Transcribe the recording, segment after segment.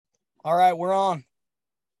All right, we're on.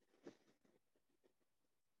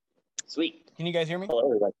 Sweet. Can you guys hear me? Hello,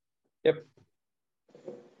 everybody. Yep.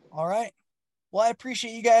 All right. Well, I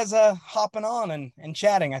appreciate you guys hopping on and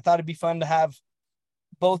chatting. I thought it'd be fun to have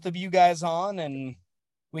both of you guys on, and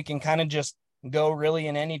we can kind of just go really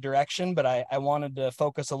in any direction. But I wanted to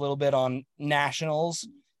focus a little bit on nationals,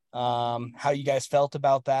 how you guys felt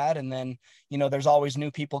about that. And then, there's always new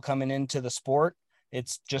people coming into the sport.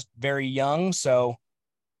 It's just very young. So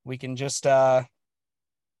we can just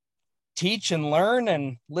teach and learn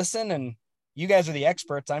and listen. And you guys are the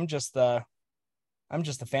experts. I'm just the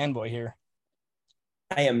fanboy here.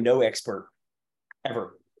 I am no expert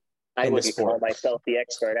ever. I wouldn't call myself the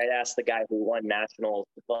expert. I'd ask the guy who won nationals.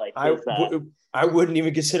 Like I wouldn't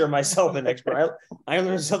even consider myself an expert. I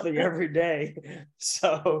learn something every day.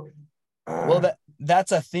 So, well,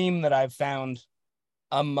 that's a theme that I've found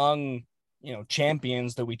among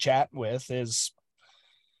champions that we chat with is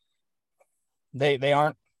they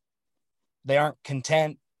aren't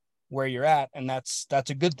content where you're at, and that's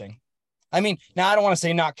a good thing. I mean, now I don't want to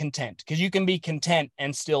say not content, because you can be content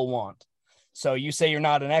and still want. So you say you're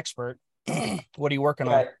not an expert. What are you working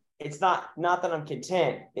on? It's not that I'm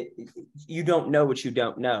content. You don't know what you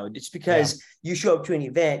don't know. It's because you show up to an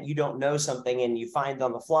event, you don't know something, and you find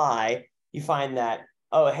on the fly, you find that,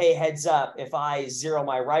 oh, hey, heads up, if I zero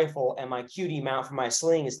my rifle and my QD mount for my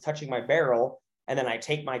sling is touching my barrel, and then I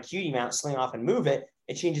take my QD mount, sling off, and move it,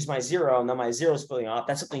 it changes my zero, and then my zero is splitting off.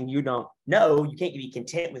 That's something you don't know. You can't be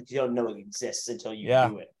content with. You don't know it exists until you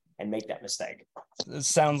do it and make that mistake. It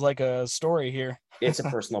sounds like a story here. It's a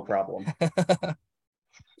personal problem.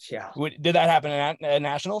 Yeah. Did that happen at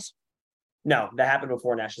nationals? No, that happened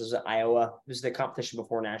before nationals at Iowa. It was the competition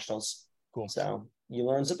before nationals. Cool. So you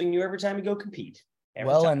learn something new every time you go compete.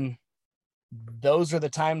 And those are the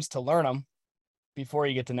times to learn them before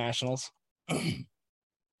you get to nationals.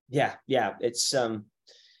 Yeah. It's every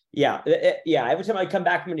time I come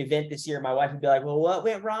back from an event this year, my wife would be like, well, what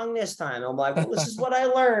went wrong this time? I'm like, well, this is what I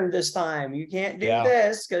learned this time. You can't do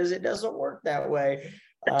this because it doesn't work that way.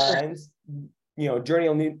 And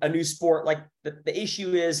journey a new sport. Like the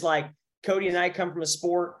issue is, like, Cody and I come from a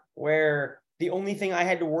sport where the only thing I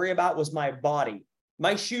had to worry about was my body.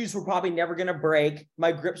 My shoes were probably never going to break.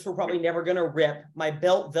 My grips were probably never going to rip. My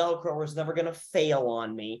belt Velcro was never going to fail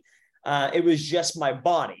on me. It was just my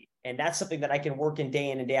body. And that's something that I can work in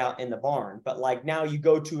and day out in the barn. But like now you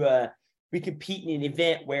go to we compete in an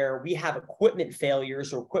event where we have equipment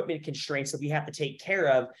failures or equipment constraints that we have to take care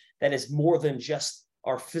of that is more than just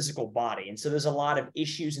our physical body. And so there's a lot of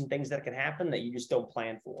issues and things that can happen that you just don't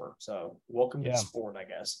plan for. So welcome to the sport, I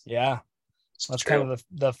guess. Yeah. That's kind of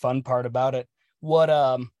the fun part about it. What,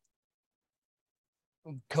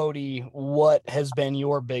 Cody, what has been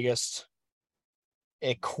your biggest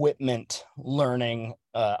equipment learning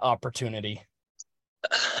opportunity?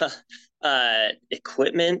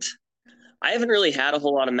 Equipment, I haven't really had a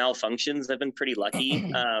whole lot of malfunctions. I've been pretty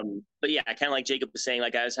lucky. But yeah, kind of like Jacob was saying,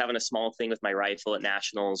 like I was having a small thing with my rifle at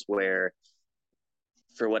nationals where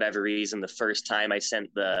for whatever reason, the first time I sent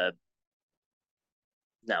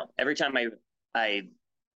every time I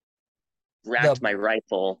racked my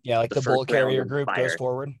rifle, like the bullet carrier group goes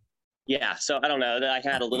forward. Yeah, so I don't know. I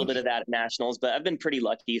had a little bit of that at nationals, but I've been pretty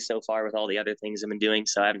lucky so far with all the other things I've been doing.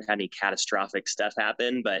 So I haven't had any catastrophic stuff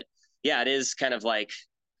happen. But yeah, it is kind of like,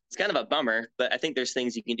 it's kind of a bummer, but I think there's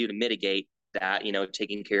things you can do to mitigate that,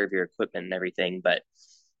 taking care of your equipment and everything. But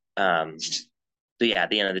yeah, at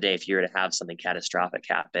the end of the day, if you were to have something catastrophic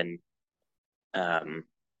happen,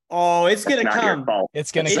 it's going to come.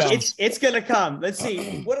 It's going to come. It's going to come. Let's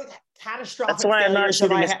see. What catastrophic That's why I'm not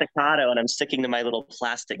shooting a staccato and I'm sticking to my little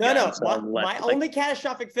plastic gun. No. So my only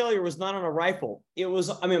catastrophic failure was not on a rifle. It was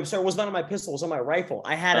not on my pistol. It was on my rifle.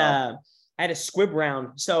 I had a squib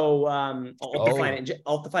round. So I'll define it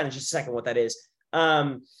in just a second what that is.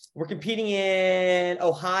 We're competing in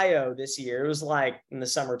Ohio this year. It was like in the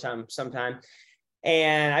summertime sometime.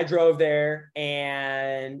 And I drove there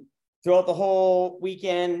and throughout the whole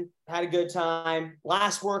weekend, had a good time.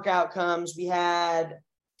 Last workout comes. We had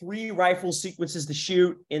 3 rifle sequences to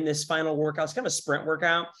shoot in this final workout. It's kind of a sprint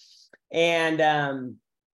workout. And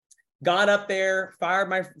got up there, fired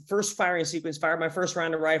my first firing sequence, fired my first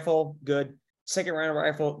round of rifle, good. Second round of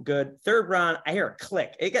rifle, good. Third round, I hear a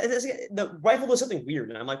click. The rifle does something weird.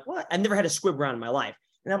 And I'm like, what? I've never had a squib round in my life.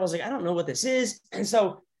 And I was like, I don't know what this is. And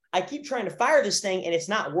so I keep trying to fire this thing and it's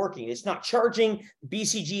not working. It's not charging.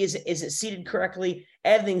 BCG isn't seated correctly.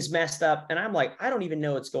 Everything's messed up. And I'm like, I don't even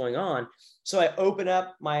know what's going on. So I open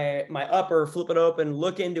up my upper, flip it open,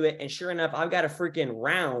 look into it. And sure enough, I've got a freaking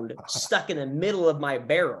round stuck in the middle of my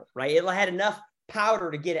barrel, right? It had enough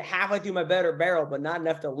powder to get it halfway through my better barrel, but not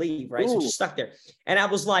enough to leave, right? So it's just stuck there. And I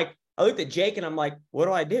was like, I looked at Jake and I'm like, what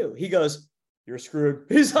do I do? He goes, you're screwed.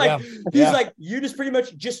 He's like, you just pretty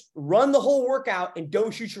much just run the whole workout and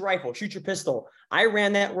don't shoot your rifle, shoot your pistol. I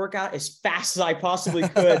ran that workout as fast as I possibly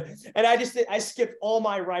could. And I skipped all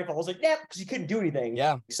my rifle. I was like, yeah, because you couldn't do anything.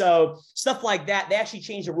 Yeah. So stuff like that. They actually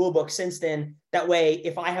changed the rule book since then. That way,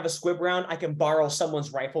 if I have a squib round, I can borrow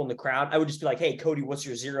someone's rifle in the crowd. I would just be like, hey, Cody, what's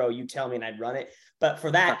your 0? You tell me and I'd run it. But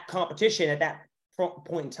for that competition at that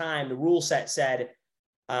point in time, the rule set said,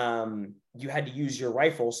 you had to use your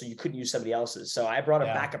rifle, so you couldn't use somebody else's. So I brought a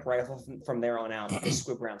backup rifle from there on out. These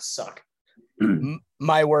squib rounds suck.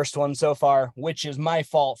 My worst one so far, which is my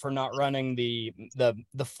fault for not running the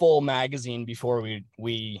full magazine before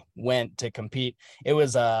we went to compete. It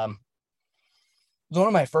was one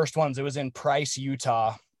of my first ones. It was in Price,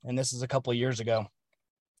 Utah, and this is a couple of years ago.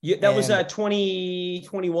 Yeah, that was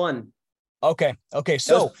 2021. Okay.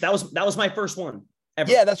 So that was my first one ever.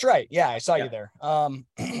 Yeah, that's right. Yeah, I saw you there.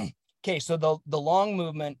 Okay, so the long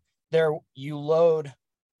movement there, you load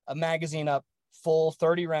a magazine up full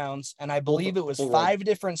 30 rounds, and I believe it was 5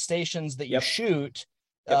 different stations that you shoot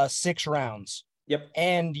 6 rounds. Yep.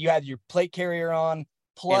 And you had your plate carrier on,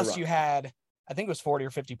 plus you had, I think it was 40 or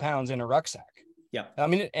 50 pounds in a rucksack. Yeah. I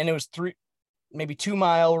mean, and it was 2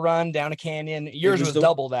 mile run down a canyon. Yours was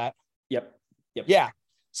double that. Yep. Yeah.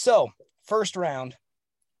 So first round,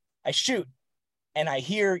 I shoot, and I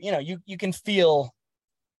hear, you can feel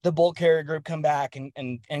the bolt carrier group come back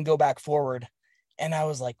and go back forward. And I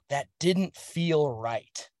was like, that didn't feel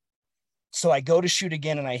right. So I go to shoot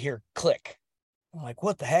again and I hear click. I'm like,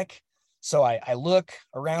 what the heck? So I look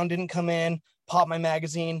around, didn't come in, pop my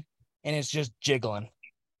magazine, and it's just jiggling.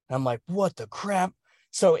 And I'm like, what the crap?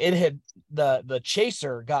 So it had the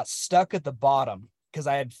chaser got stuck at the bottom because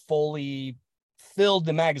I had fully filled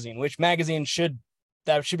the magazine, which magazine should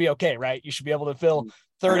be okay, right? You should be able to fill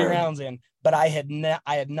 30 rounds in, but I had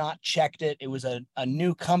not checked it. It was a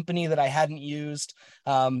new company that I hadn't used.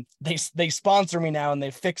 They sponsor me now and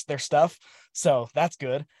they fixed their stuff. So that's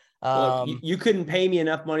good. Look, you couldn't pay me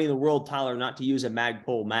enough money in the world, Tyler, not to use a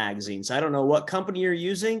Magpul magazine. So I don't know what company you're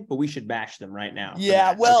using, but we should bash them right now.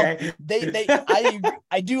 Yeah, well, okay?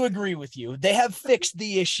 I do agree with you. They have fixed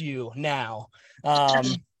the issue now.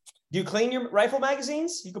 Do you clean your rifle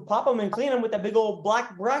magazines? You could pop them and clean them with that big old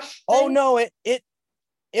black brush thing? Oh no,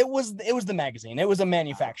 it was the magazine. It was a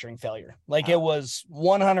manufacturing failure. Like it was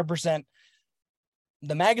 100%.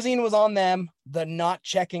 The magazine was on them. The not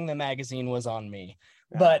checking the magazine was on me.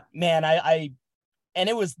 But man, and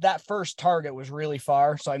it was that first target was really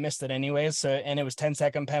far, so I missed it anyways. So, and it was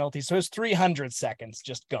 10-second penalty. So it was 300 seconds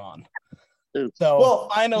just gone. So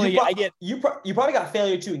finally you probably got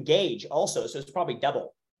failure to engage also. So it's probably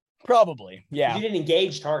double. Probably. Yeah. You didn't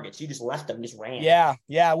engage targets. You just left them, just ran.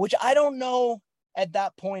 Yeah. Which I don't know at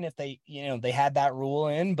that point if they had that rule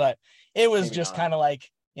in, but it was maybe just kind of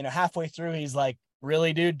like, halfway through, he's like,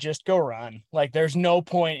 really, dude, just go run. Like there's no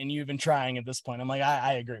point in you even trying at this point. I'm like,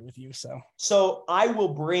 I agree with you. So I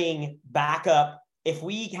will bring back up if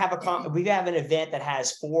we have an event that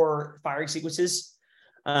has 4 firing sequences.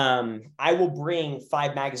 I will bring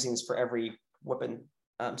 5 magazines for every weapon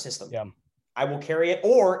system. Yeah. I will carry it,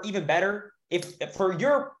 or even better, if for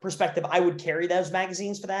your perspective, I would carry those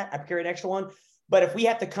magazines for that. I'd carry an extra one. But if we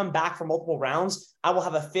have to come back for multiple rounds, I will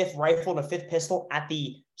have a 5th rifle and a 5th pistol at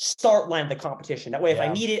the start line of the competition. That way, if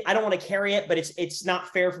I need it, I don't want to carry it, but it's not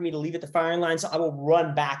fair for me to leave at the firing line. So I will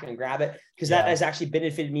run back and grab it because that has actually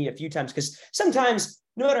benefited me a few times. Because sometimes,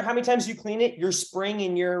 no matter how many times you clean it, your spring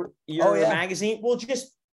and your magazine will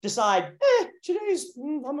just decide,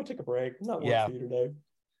 I'm going to take a break. I'm not working for you today.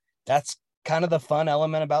 That's kind of the fun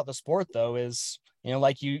element about the sport, though, is,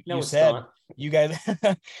 like you said, not. You guys,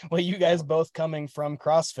 you guys both coming from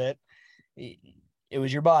CrossFit, it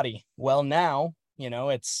was your body. Well, now,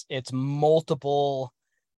 it's multiple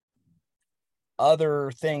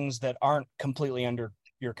other things that aren't completely under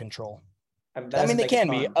your control. I mean, they can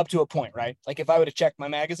be up to a point, right? Like if I would have checked my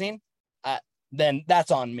magazine, then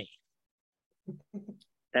that's on me.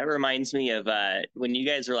 That reminds me of when you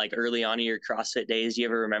guys were like early on in your CrossFit days. Do you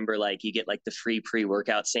ever remember like you get like the free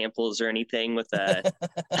pre-workout samples or anything with like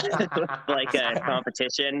a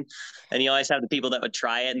competition, and you always have the people that would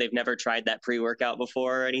try it and they've never tried that pre-workout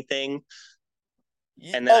before or anything.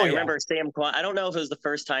 And then I remember Sam Quant, I don't know if it was the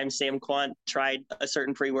first time Sam Quant tried a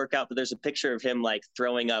certain pre-workout, but there's a picture of him like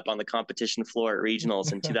throwing up on the competition floor at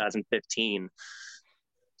regionals in 2015.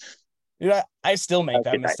 Dude, I still make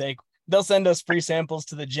that mistake. They'll send us free samples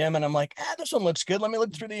to the gym and I'm like, this one looks good. Let me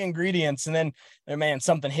look through the ingredients. And then, man,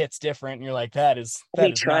 something hits different. And you're like, that is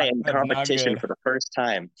trying competition for the first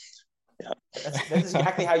time. That's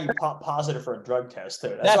exactly how you pop positive for a drug test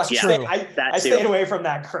too. That's true. I stayed away from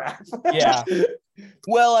that crap. Yeah.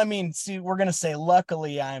 Well, I mean, see, we're gonna say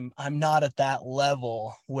luckily I'm not at that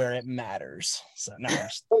level where it matters. So no.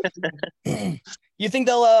 You think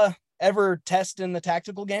they'll ever test in the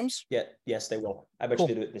tactical games? Yeah, yes, they will. I bet Cool.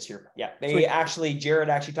 you they do it this year. Yeah. Sweet. Jared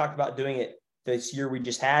actually talked about doing it this year we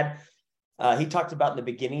just had. He talked about in the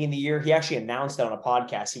beginning of the year, he actually announced it on a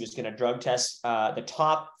podcast. He was going to drug test the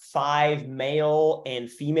top 5 male and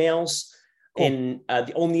females in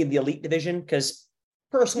only the elite division. Because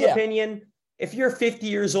personal opinion, if you're 50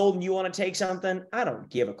 years old and you want to take something, I don't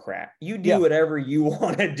give a crap. You do whatever you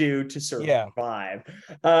want to do to survive.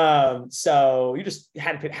 So you just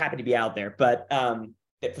happen to be out there. But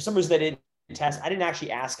for some reason they didn't test. I didn't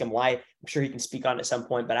actually ask him why. I'm sure he can speak on it at some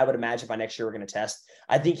point, but I would imagine by next year we're going to test.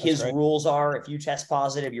 I think his rules are if you test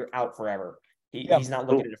positive, you're out forever. He's not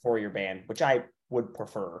looking at a 4-year ban, which I would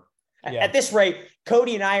prefer. At this rate,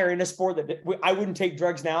 Cody and I are in a sport that I wouldn't take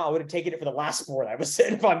drugs now. I would have taken it for the last sport I was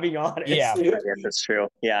in, if I'm being honest. Yeah, that's true.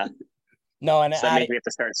 Yeah. No, and so that means we have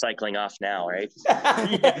to start cycling off now, right?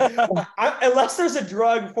 Unless there's a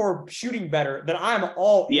drug for shooting better, then I'm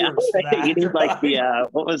all ears for that. You need like the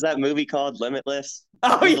what was that movie called? Limitless.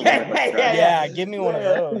 Oh yeah. Give me one of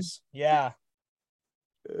those. Yeah.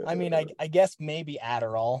 I mean, I guess maybe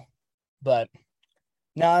Adderall, but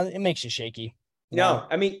no, it makes you shaky. No,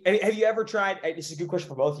 I mean, have you ever tried? This is a good question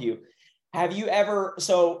for both of you. Have you ever?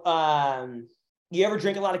 So, you ever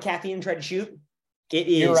drink a lot of caffeine and try to shoot? It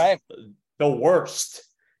is. You're right. The worst.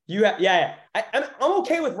 I'm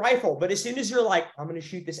okay with rifle, but as soon as you're like, I'm going to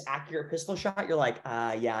shoot this accurate pistol shot, you're like,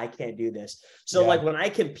 I can't do this. So like when I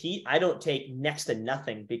compete, I don't take next to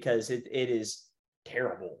nothing because it is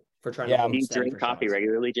terrible for trying to. Do you drink coffee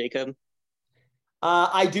regularly, Jacob?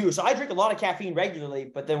 I do. So I drink a lot of caffeine regularly,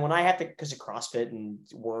 but then when I have to, because of CrossFit and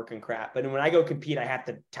work and crap, but when I go compete, I have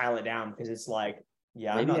to dial it down because it's like,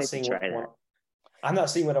 I'm not seeing what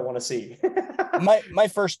I want to see. my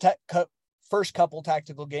first couple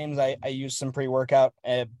tactical games, I used some pre-workout,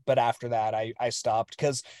 but after that I stopped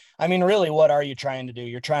because, I mean, really, what are you trying to do?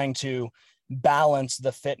 You're trying to balance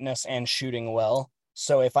the fitness and shooting well.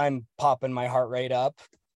 So if I'm popping my heart rate up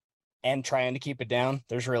and trying to keep it down,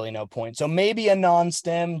 there's really no point. So maybe a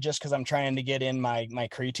non-stim just because I'm trying to get in my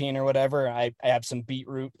creatine or whatever. I have some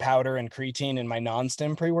beetroot powder and creatine in my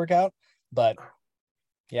non-stim pre-workout, but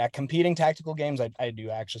yeah, competing tactical games, I do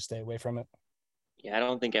actually stay away from it. Yeah, I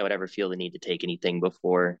don't think I would ever feel the need to take anything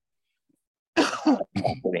before the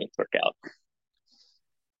main workout.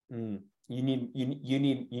 You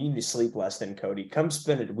need to sleep less than Cody. Come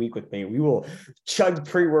spend a week with me. We will chug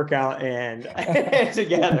pre-workout and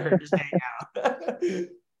together just hang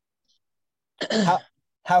out.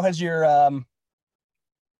 How has your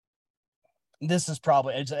this is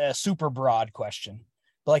probably, it's a super broad question,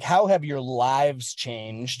 but like, how have your lives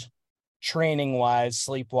changed training wise,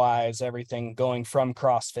 sleep wise, everything going from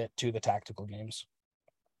CrossFit to the tactical games?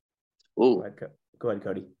 Ooh. Go ahead,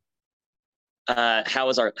 Cody. How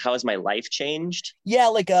has my life changed? Yeah,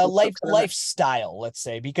 like a lifestyle, let's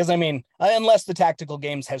say, because I mean, unless the tactical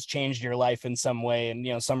games has changed your life in some way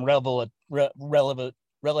and, some relevant,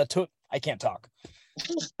 I can't talk.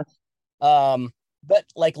 But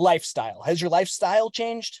like lifestyle, has your lifestyle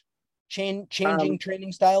changed? Changing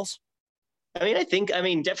training styles? I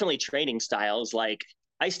mean, definitely training styles. Like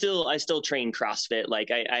I still train CrossFit.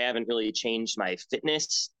 Like I haven't really changed my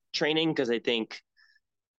fitness training because I think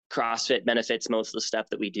CrossFit benefits most of the stuff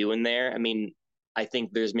that we do in there. I mean, I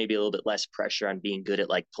think there's maybe a little bit less pressure on being good at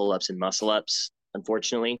like pull-ups and muscle-ups,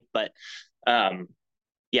 unfortunately. But so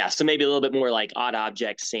maybe a little bit more like odd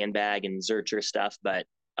object, sandbag and Zercher stuff. But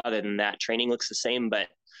other than that, training looks the same. But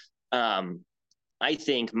I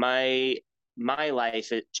think my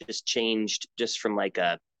life, it just changed just from I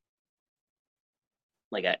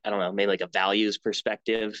don't know, maybe like a values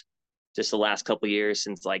perspective. Just the last couple of years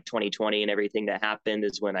since like 2020 and everything that happened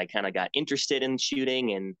is when I kind of got interested in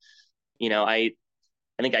shooting. And, I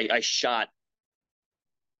think I shot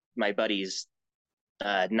my buddy's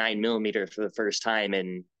 9mm for the first time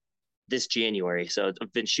in this January. So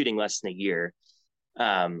I've been shooting less than a year.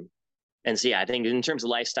 And so, I think in terms of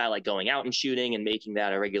lifestyle, like going out and shooting and making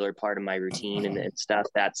that a regular part of my routine and stuff,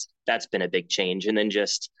 that's been a big change. And then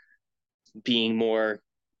just being more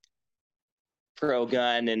pro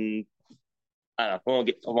gun and I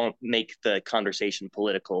won't make the conversation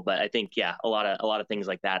political, but I think, a lot of things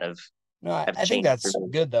like that have changed. I think that's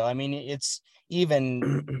good though. I mean, it's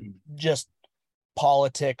even just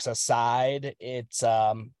politics aside, it's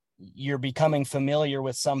you're becoming familiar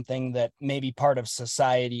with something that maybe part of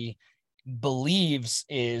society believes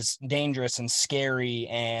is dangerous and scary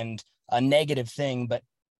and a negative thing, but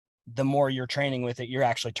the more you're training with it, you're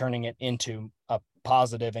actually turning it into a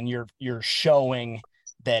positive, and you're showing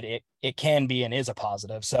that it can be and is a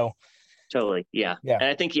positive. So totally. Yeah. Yeah. And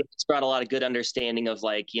I think it's brought a lot of good understanding of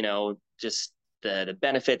like, just the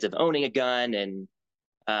benefits of owning a gun, and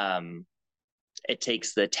it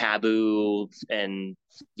takes the taboo and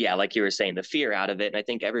like you were saying, the fear out of it. And I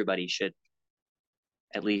think everybody should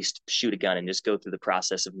at least shoot a gun and just go through the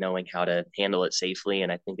process of knowing how to handle it safely.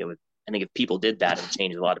 And I think if people did that, it would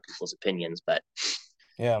change a lot of people's opinions. But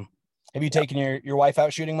yeah. Have you taken your wife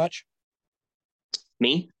out shooting much?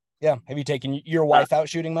 Me? Yeah. Have you taken your wife out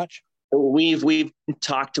shooting much? We've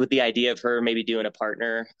talked with the idea of her maybe doing a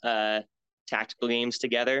partner tactical games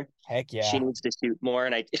together. Heck yeah. She needs to shoot more,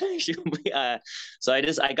 and so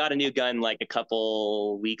I got a new gun like a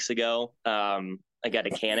couple weeks ago. I got a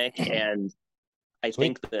Canic, and I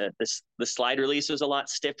think the slide release was a lot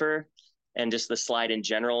stiffer, and just the slide in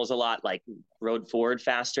general is a lot like rode forward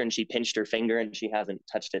faster, and she pinched her finger and she hasn't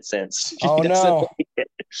touched it since. Oh no.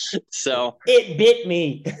 So it bit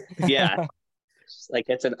me. Yeah. Like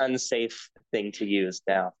it's an unsafe thing to use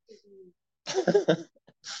now.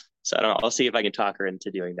 So I'll see if I can talk her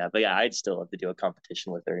into doing that. But yeah, I'd still have to do a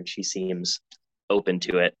competition with her, and she seems open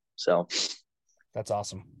to it. So that's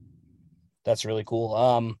awesome. That's really cool.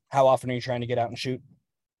 How often are you trying to get out and shoot?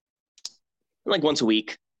 Like once a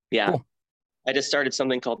week. Yeah. Cool. I just started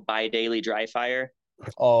something called Buy Daily Dry Fire.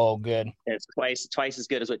 Oh, good. And it's twice as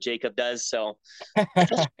good as what Jacob does. So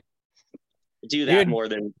do that. Dude, more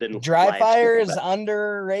than dry fire is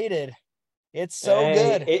underrated. It's so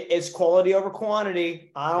good. It's quality over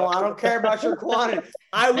quantity. I don't care about your quantity.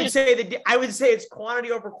 I would say it's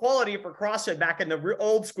quantity over quality for CrossFit back in the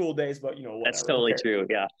old school days, but whatever. That's totally true.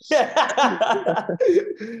 Yeah.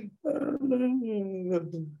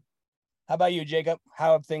 How about you, Jacob?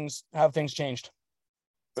 How have things changed?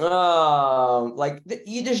 There's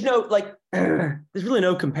really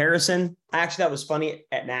no comparison. Actually, that was funny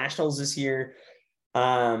at nationals this year.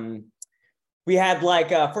 We had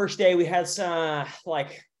first day we had some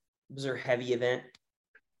was there a heavy event?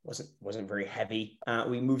 Wasn't very heavy.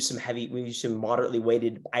 We moved some moderately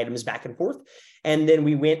weighted items back and forth, and then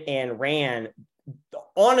we went and ran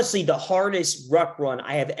honestly the hardest ruck run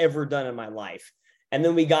I have ever done in my life. And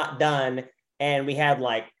then we got done and we had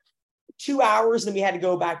 2 hours, and then we had to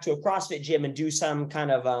go back to a CrossFit gym and do some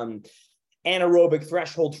kind of anaerobic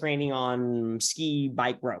threshold training on ski,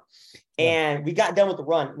 bike, row. Yeah. And we got done with the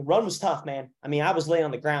run. The run was tough, man. I mean, I was laying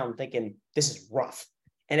on the ground thinking, this is rough.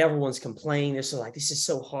 And everyone's complaining. This is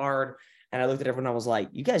so hard. And I looked at everyone and I was like,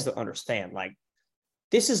 you guys don't understand.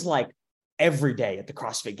 This is every day at the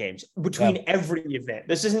CrossFit Games between every event.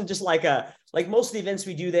 This isn't just most of the events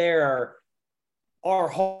we do there are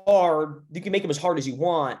hard. You can make them as hard as you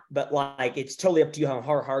want, but it's totally up to you how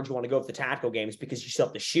hard you want to go with the tactical games, because you still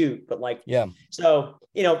have to shoot. But so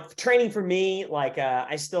training for me,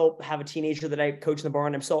 I still have a teenager that I coach in the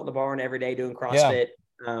barn. I'm still in the barn every day doing CrossFit.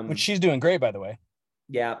 Which she's doing great, by the way.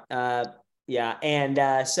 Yeah.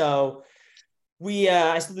 And so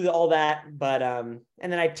I still do all that, but and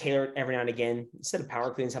then I tailor it every now and again. Instead of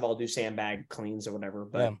power cleans, I'll do sandbag cleans or whatever.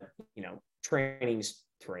 But training's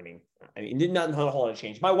training. I mean, not a whole lot of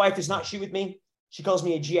change. My wife does not shoot with me. She calls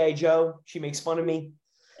me a G.I. Joe. She makes fun of me.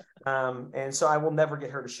 And so I will never get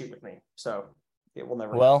her to shoot with me. So it will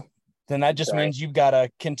never. Well, then that just means you've got to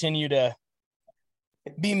continue to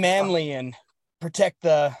be manly and protect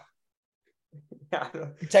the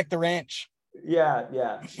ranch.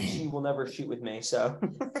 Yeah. She will never shoot with me. So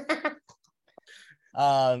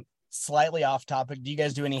slightly off topic. Do you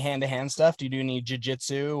guys do any hand-to-hand stuff? Do you do any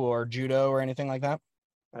jiu-jitsu or judo or anything like that?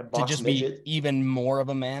 To just be even more of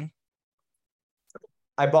a man?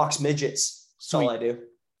 I box midgets. That's all I do.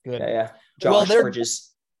 Good. Yeah. Josh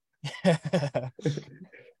Bridges.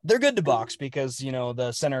 They're good to box because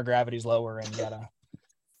the center of gravity is lower and you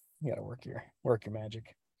gotta work your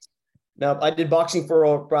magic. No, I did boxing for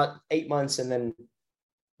about 8 months, and then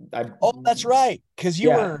that's right. Because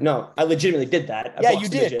I legitimately did that. You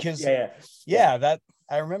did. Because that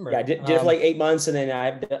I remember. Yeah, I did it for 8 months, and then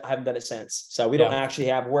I haven't done it since. So we don't actually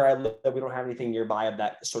have where I live. We don't have anything nearby of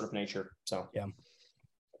that sort of nature. So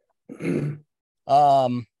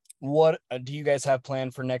what do you guys have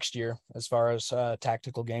planned for next year as far as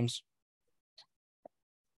tactical games?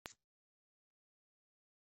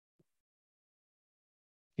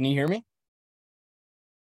 Can you hear me?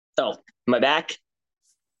 Oh, am I back?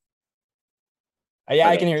 Yeah,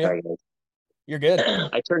 okay, I can hear you. Sorry. You're good.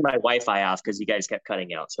 I turned my Wi-Fi off because you guys kept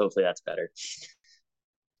cutting out. So hopefully that's better.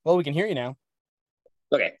 Well, we can hear you now.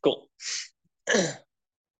 Okay, cool.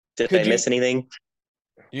 Did I miss anything?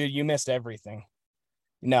 You missed everything.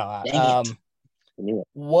 No. Dang it. I knew it.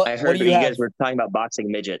 I What heard do that you you have? guys were talking about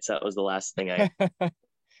boxing midgets. That was the last thing I.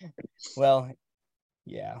 Well,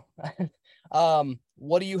 yeah.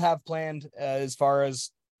 What do you have planned as far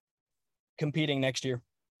as competing next year?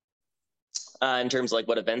 In terms of like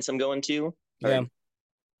what events I'm going to. Yeah.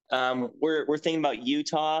 We're thinking about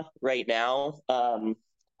Utah right now.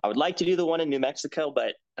 I would like to do the one in New Mexico,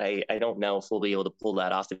 but I don't know if we'll be able to pull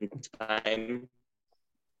that off in time.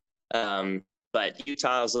 But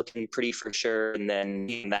Utah is looking pretty for sure, and then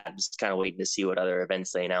that just kind of waiting to see what other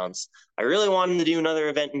events they announce. I really wanted to do another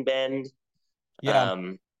event in Bend. Yeah.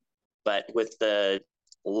 But with the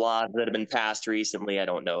laws that have been passed recently, I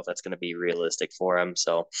don't know if that's going to be realistic for them.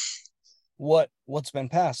 So What's been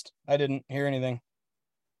passed? I didn't hear anything.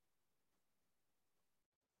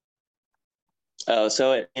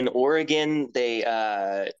 So in Oregon, they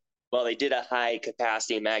did a high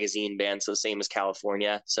capacity magazine ban, so same as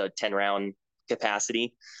California, so 10-round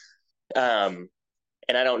capacity. And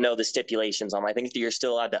I don't know the stipulations on them. I think you're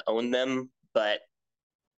still allowed to own them, but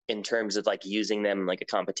in terms of like using them like a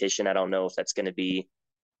competition, I don't know if that's going to be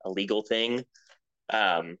a legal thing.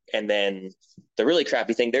 And then the really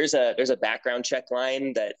crappy thing, there's a background check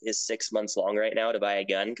line that is 6 months long right now to buy a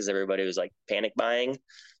gun because everybody was like panic buying.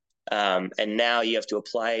 And now you have to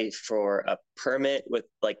apply for a permit with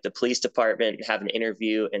like the police department, have an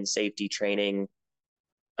interview and safety training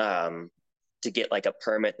to get like a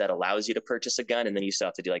permit that allows you to purchase a gun. And then you still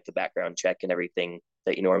have to do like the background check and everything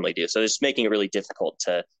that you normally do. So it's making it really difficult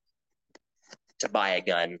to buy a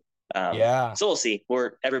gun. Yeah. So we'll see.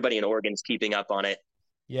 Everybody in Oregon's keeping up on it.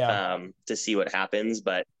 Yeah. To see what happens,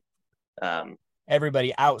 but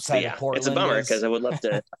everybody outside of Portland. It's a bummer because I would love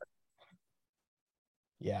to.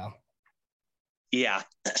 Yeah. Yeah.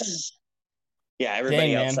 Yeah.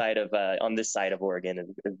 Everybody outside of on this side of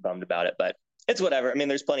Oregon is bummed about it, but it's whatever. I mean,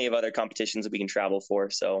 there's plenty of other competitions that we can travel for.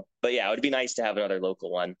 So, but yeah, it would be nice to have another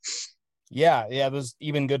local one. Yeah. It was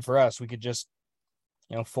even good for us. We could just,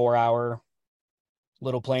 4-hour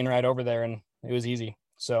little plane ride over there, and it was easy.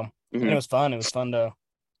 So and it was fun. It was fun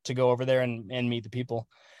to go over there and meet the people.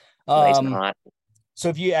 Nice and hot. So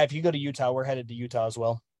if you go to Utah, we're headed to Utah as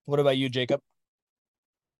well. What about you, Jacob?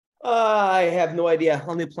 I have no idea. I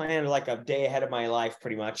only planned like a day ahead of my life,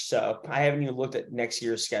 pretty much. So I haven't even looked at next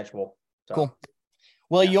year's schedule. So, cool.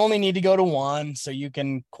 Well, you only need to go to one, so you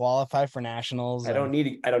can qualify for nationals. I don't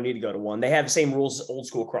need to go to one. They have the same rules as old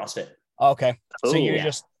school CrossFit. Okay, so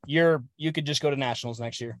you could just go to nationals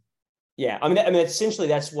next year. Yeah, I mean, essentially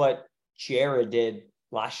that's what Jared did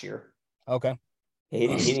last year. Okay. He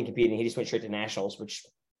didn't compete, and he just went straight to nationals, which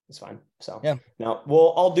is fine. So yeah. Now,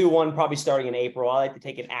 well, I'll do one probably starting in April. I like to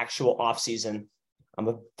take an actual off season. I'm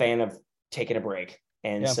a fan of taking a break,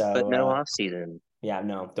 and so but no off season. Yeah,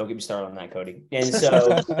 no, don't get me started on that, Cody. And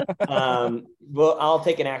so, well, I'll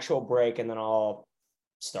take an actual break, and then I'll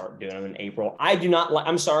start doing them in April. I do not like.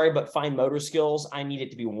 I'm sorry, but fine motor skills. I need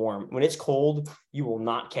it to be warm. When it's cold, you will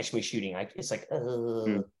not catch me shooting. It's like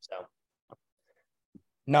so.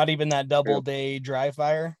 Not even that double day dry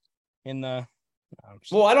fire in the.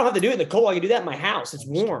 Well, I don't have to do it in the cold. I can do that in my house. It's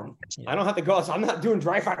warm. Yeah. I don't have to go outside. I'm not doing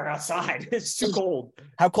dry fire outside. It's too cold.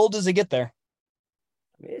 How cold does it get there?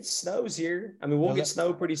 It snows here. I mean, we'll get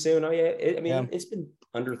snow pretty soon. Oh yeah. It's been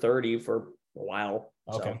under 30 for a while.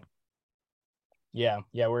 Okay. So. Yeah.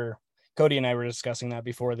 Cody and I were discussing that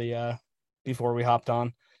before we hopped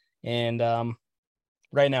on, and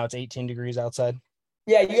right now it's 18 degrees outside.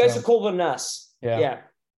 Yeah, you guys are colder than us. Yeah.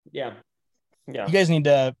 You guys need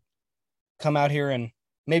to come out here, and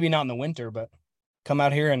maybe not in the winter, but come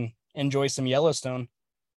out here and enjoy some Yellowstone.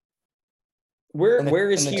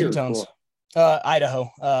 Where is here? Cool.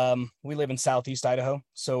 Idaho. We live in Southeast Idaho,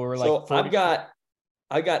 so we're like. So 40...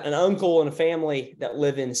 I got an uncle and a family that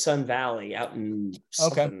live in Sun Valley out in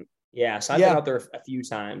something. Okay. Yeah, so I've been out there a few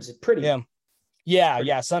times. It's pretty.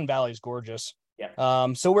 Yeah. Sun Valley is gorgeous.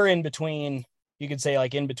 Yeah. So we're in between. You could say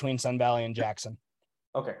like in between Sun Valley and Jackson.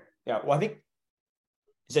 Okay. Yeah. Well, I think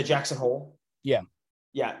is that Jackson Hole? Yeah.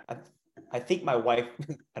 Yeah. I think my wife,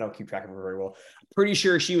 I don't keep track of her very well. Pretty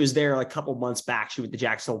sure she was there like a couple months back. She went to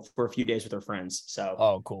Jackson Hole for a few days with her friends. So.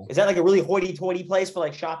 Oh, cool. Is that like a really hoity-toity place for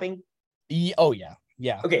like shopping? Oh yeah.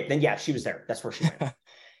 Yeah. Okay. Then yeah, she was there. That's where she went.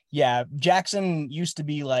 Yeah. Jackson used to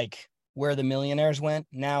be like where the millionaires went.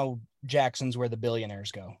 Now Jackson's where the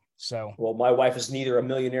billionaires go. So. Well, my wife is neither a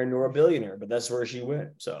millionaire nor a billionaire, but that's where she went.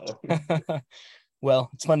 So.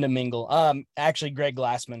 Well, it's fun to mingle. Actually, Greg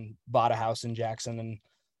Glassman bought a house in Jackson,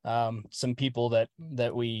 and some people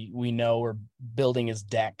that we know are building his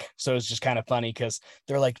deck. So it's just kind of funny because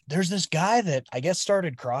they're like, there's this guy that I guess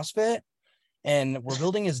started CrossFit, and we're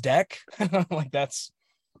building his deck. Like that's,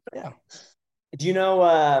 yeah. Do you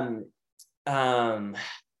know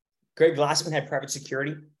Greg Glassman had private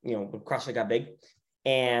security, when CrossFit got big.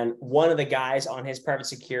 And one of the guys on his private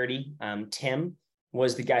security, Tim,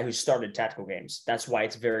 was the guy who started Tactical Games. That's why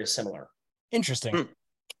it's very similar. Interesting.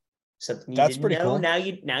 So that's pretty cool. Now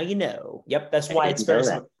you know. Yep, that's why it's very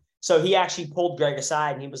similar. So he actually pulled Greg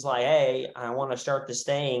aside and he was like, "Hey, I want to start this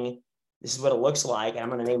thing. This is what it looks like. I'm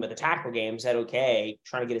going to name it the Tactical Games. Is that okay?"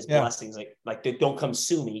 Trying to get his blessings. Like don't come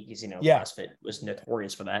sue me, because CrossFit was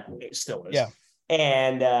notorious for that. It still is. Yeah.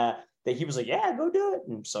 And that he was like, "Yeah, go do it."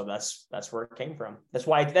 And so that's where it came from. That's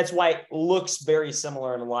why it looks very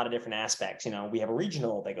similar in a lot of different aspects. We have a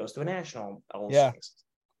regional that goes to a national.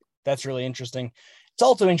 That's really interesting. It's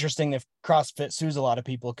also interesting if CrossFit sues a lot of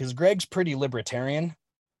people, because Greg's pretty libertarian,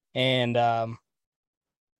 and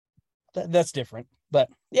that's different. But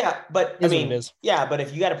but I mean, but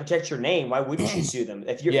if you got to protect your name, why wouldn't you sue them?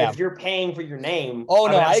 If you're paying for your name,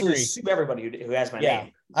 I agree. Sue everybody who has my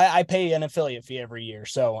name. I pay an affiliate fee every year,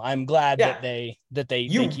 so I'm glad that they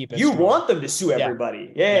keep it. You want them to sue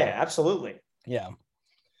everybody? Yeah, absolutely. Yeah,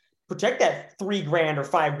 protect that $3,000 or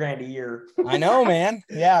 $5,000 a year. I know, man.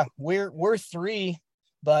 Yeah, we're 3,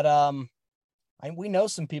 but we know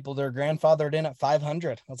some people that are grandfathered in at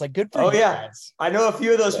 500. I was like, good for you guys. I know a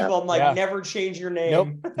few of those people. I'm like, never change your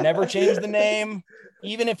name. Nope, never change the name.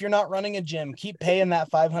 Even if you're not running a gym, keep paying that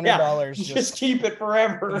 $500. Just keep it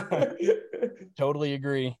forever. Totally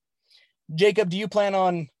agree. Jacob, do you plan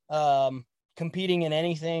on competing in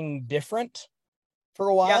anything different for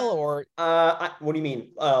a while, or? What do you mean?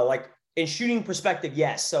 Like in shooting perspective,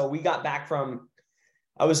 yes. So we got back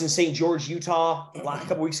I was in St. George, Utah, a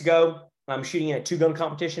couple weeks ago. I'm shooting in a 2-gun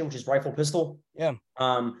competition, which is rifle pistol. Yeah.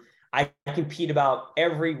 I compete about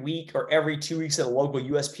every week or every 2 weeks at a local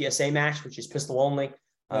USPSA match, which is pistol only.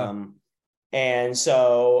 Yeah. And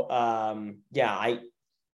so,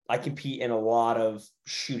 I compete in a lot of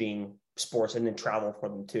shooting sports, and then travel for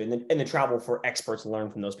them too. And then travel for experts and learn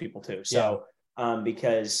from those people too. So,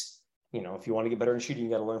 because, if you want to get better in shooting,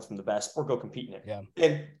 you got to learn from the best or go compete in it. Yeah.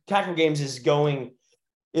 And Tactical Games is going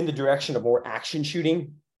in the direction of more action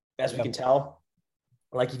shooting, as we can tell.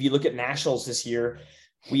 Like if you look at nationals this year,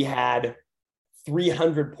 we had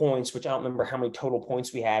 300 points, which I don't remember how many total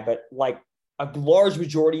points we had, but like a large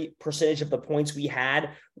percentage of the points we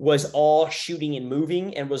had was all shooting and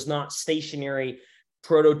moving, and was not stationary,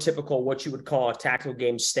 prototypical, what you would call a Tactical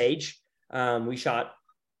Game stage. We shot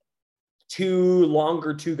 2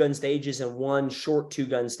 longer 2-gun stages and 1 short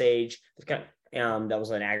 2-gun stage. That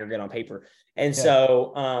was an aggregate on paper. And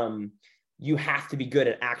so you have to be good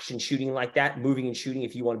at action shooting like that, moving and shooting,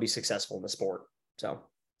 if you want to be successful in the sport. So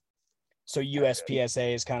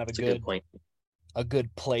USPSA is kind of a good point. A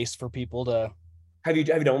good place for people to. Have you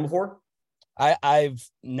done one before? I've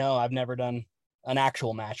never done an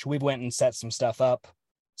actual match. We went and set some stuff up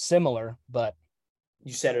similar, but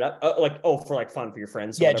you set it up for fun for your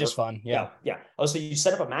friends. Yeah, just fun. Yeah. Oh, so you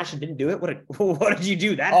set up a match and didn't do it? What did you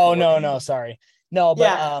do that? Oh, no, sorry. No,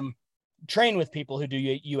 but train with people who do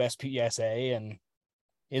USPSA, and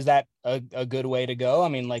is that a good way to go? I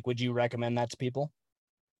mean, like, would you recommend that to people?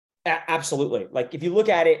 Absolutely. Like, if you look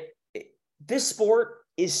at it, this sport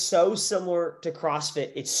is so similar to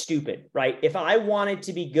CrossFit. It's stupid, right? If I wanted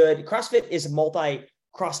to be good, CrossFit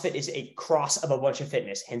is a cross of a bunch of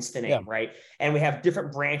fitness, hence the name, right? And we have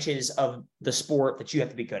different branches of the sport that you have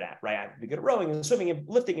to be good at, right? I have to be good at rowing and swimming and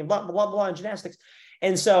lifting and blah, blah, blah, blah, and gymnastics.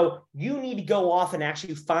 And so you need to go off and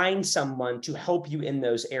actually find someone to help you in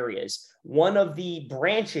those areas. One of the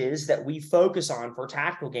branches that we focus on for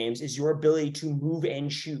Tactical Games is your ability to move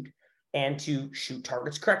and shoot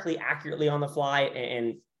targets correctly, accurately on the fly.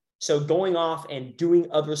 And so going off and doing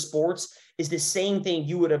other sports is the same thing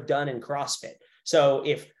you would have done in CrossFit. So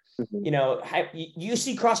if, you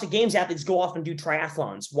see CrossFit Games athletes go off and do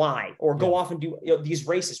triathlons. Why? Or go off and do these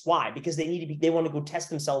races. Why? Because they want to go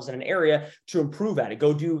test themselves in an area to improve at it.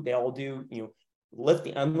 They all do,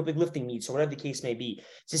 lifting, Olympic lifting meets, or whatever the case may be.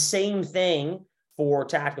 It's the same thing for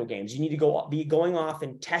Tactical Games. You need to be going off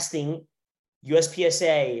and testing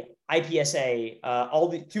USPSA, IPSA, all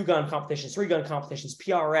the 2-gun competitions, 3-gun competitions,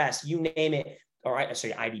 PRS, you name it.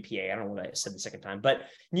 IDPA. I don't know what I said the second time, but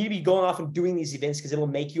you need to be going off and doing these events, because it'll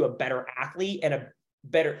make you a better athlete and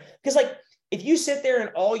because like, if you sit there and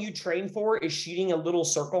all you train for is shooting a little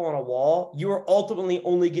circle on a wall, you are ultimately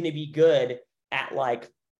only going to be good at like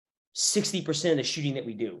 60% of the shooting that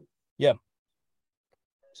we do. Yeah.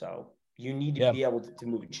 So you need to be able to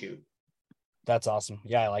move and shoot. That's awesome.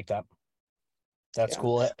 Yeah, I like that. That's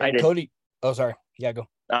cool. I did. Cody. Oh, sorry. Yeah, go.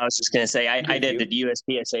 I was just going to say, I did the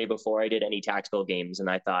USPSA before I did any Tactical Games. And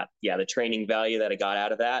I thought, the training value that I got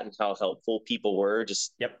out of that and how helpful people were,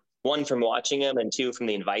 just one from watching them, and two from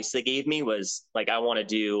the advice they gave me was like, I'm going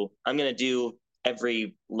to do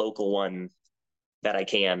every local one that I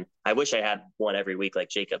can. I wish I had one every week like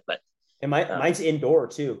Jacob, but and mine's indoor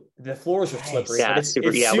too. The floors are slippery, yeah, but it's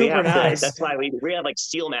super nice. That's why we have like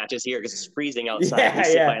steel matches here because it's freezing outside. Yeah, we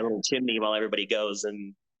sit by a little chimney while everybody goes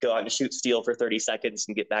and go out and shoot steel for 30 seconds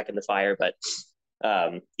and get back in the fire. But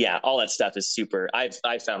yeah, all that stuff is super. I've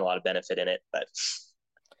found a lot of benefit in it. But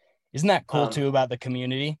isn't that cool too about the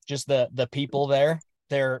community? Just the people there.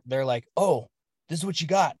 They're like, oh, this is what you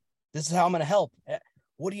got. This is how I'm going to help.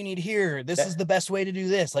 What do you need here? This is the best way to do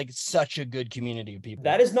this. Like, it's such a good community of people.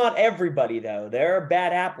 That is not everybody, though. There are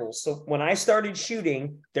bad apples. So when I started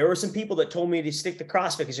shooting, there were some people that told me to stick to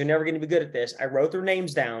CrossFit because you're never going to be good at this. I wrote their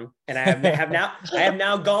names down, and I have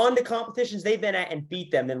now gone to competitions they've been at and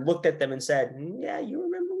beat them, and looked at them and said, "Yeah, you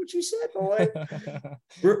remember what you said, boy."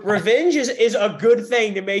 Revenge is a good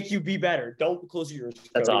thing to make you be better. Don't close your ears.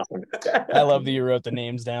 That's awesome. I love that you wrote the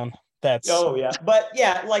names down. But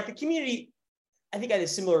yeah, like the community. I think I had a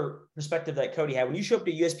similar perspective that Cody had. When you show up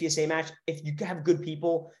to a USPSA match, if you have good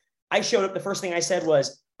people, I showed up. The first thing I said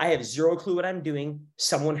was, I have zero clue what I'm doing.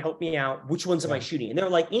 Someone help me out. Which ones am I shooting? And they're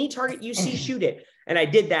like, any target you see, shoot it. And I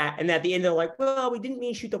did that. And at the end, they're like, well, we didn't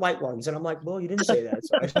mean shoot the white ones. And I'm like, well, you didn't say that.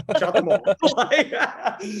 So I shot them all.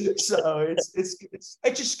 So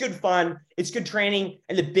it's just good fun. It's good training.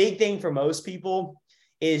 And the big thing for most people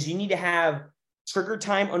is you need to have trigger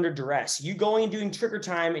time under duress. You going and doing trigger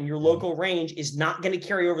time in your local range is not going to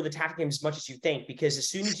carry over the tactic game as much as you think, because as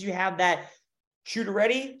soon as you have that shooter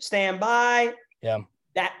ready, stand by,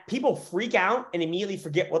 that people freak out and immediately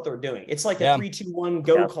forget what they're doing. It's like a 3-2-1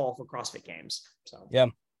 go call for CrossFit games. So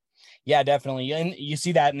yeah, definitely. And you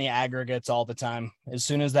see that in the aggregates all the time. As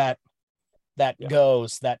soon as that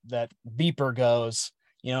goes, that beeper goes,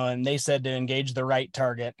 you know, and they said to engage the right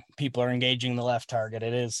target, people are engaging the left target.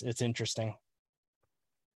 It's interesting.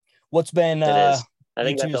 What's been I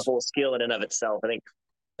think that's a whole skill in and of itself. I think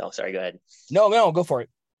sorry, go ahead. No, go for it.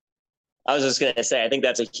 I was just gonna say, I think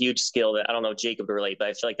that's a huge skill that I don't know if Jacob would relate, but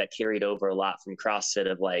I feel like that carried over a lot from CrossFit,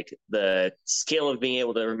 of like the skill of being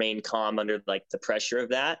able to remain calm under like the pressure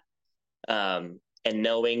of that. And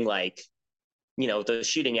knowing, like, you know, the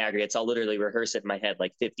shooting aggregates, I'll literally rehearse it in my head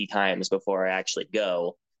like 50 times before I actually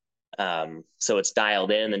go. So it's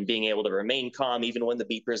dialed in, and being able to remain calm even when the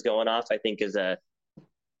beeper is going off,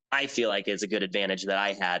 I feel like is a good advantage that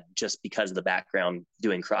I had just because of the background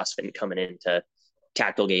doing CrossFit and coming into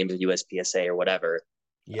tactical games at USPSA or whatever.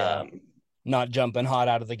 Yeah. Not jumping hot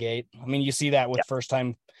out of the gate. I mean, you see that with first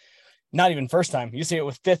time, not even first time, you see it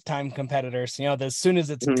with fifth time competitors, you know, as soon as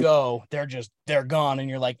it's go, they're gone. And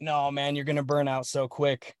you're like, no, man, you're going to burn out so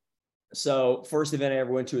quick. So first event I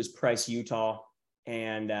ever went to is Price, Utah.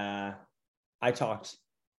 And I talked,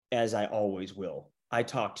 as I always will, I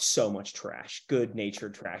talked so much trash, good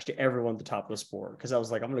natured trash to everyone at the top of the sport. Cause I was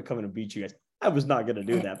like, I'm going to come in and beat you guys. I was not going to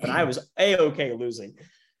do that, but I was A-okay losing.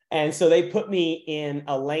 And so they put me in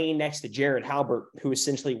a lane next to Jared Halbert, who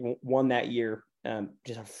essentially won that year.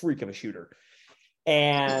 Just a freak of a shooter.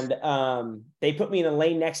 And they put me in a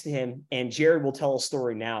lane next to him, and Jared will tell a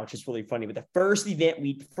story now, which is really funny. But the first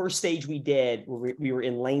stage we did, we were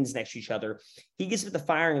in lanes next to each other. He gets to the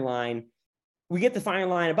firing line. We get the firing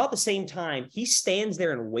line about the same time. He stands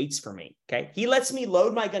there and waits for me. Okay. He lets me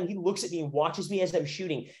load my gun. He looks at me and watches me as I'm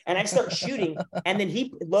shooting. And I start shooting. And then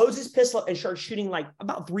he loads his pistol and starts shooting like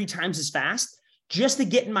about 3 times as fast just to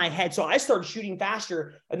get in my head. So I started shooting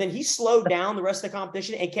faster. And then he slowed down the rest of the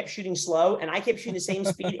competition and kept shooting slow. And I kept shooting the same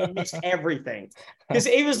speed and missed everything. Because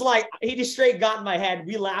it was like, he just straight got in my head.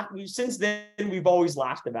 We laughed. Since then, we've always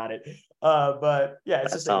laughed about it. But yeah,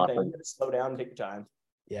 it's the same thing. You gotta slow down and take your time.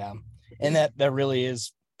 Yeah. And that really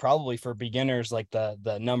is probably for beginners, like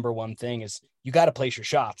the number one thing is you got to place your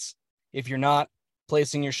shots. If you're not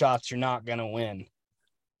placing your shots, you're not going to win,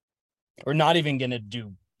 or not even going to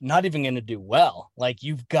do well. Like,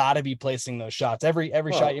 you've got to be placing those shots. Every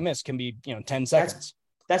shot you miss can be, 10 seconds.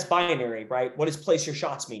 That's binary, right? What does place your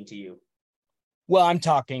shots mean to you? Well, I'm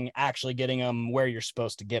talking actually getting them where you're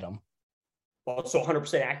supposed to get them. Well, so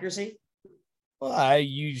 100% accuracy? Well,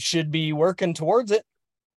 you should be working towards it.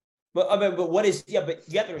 But what is, but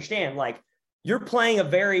you have to understand, like, you're playing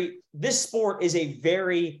this sport is a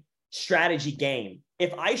very strategy game.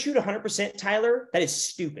 If I shoot 100%, Tyler, that is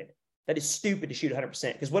stupid. That is stupid to shoot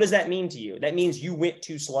 100%. Because what does that mean to you? That means you went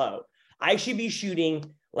too slow. I should be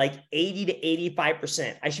shooting like 80 to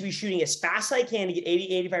 85%. I should be shooting as fast as I can to get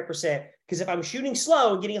 80, 85%. Because if I'm shooting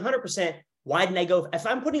slow and getting 100%, why didn't I go? If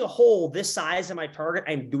I'm putting a hole this size in my target,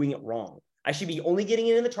 I'm doing it wrong. I should be only getting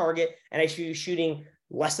it in the target, and I should be shooting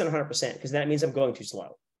less than 100%, because that means I'm going too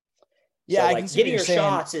slow. Yeah, so, I like, can see getting what your you're saying.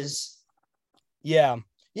 shots is. Yeah.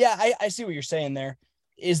 Yeah, I see what you're saying there.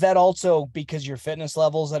 Is that also because your fitness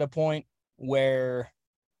level's at a point where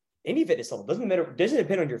Any fitness level doesn't matter, doesn't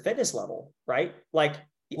depend on your fitness level, right? Like,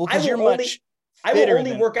 well, I because you're will only much I will fitter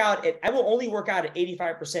only than work out at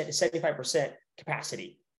 85% to 75%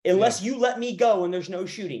 capacity. Unless you let me go and there's no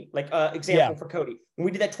shooting. Like, example for Cody. When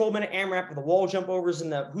we did that 12-minute AMRAP with the wall jump overs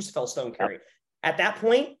and the Husafell stone carry. At that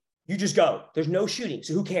point, you just go. There's no shooting.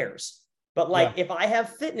 So who cares? But like, if I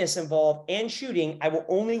have fitness involved and shooting, I will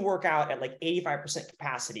only work out at like 85%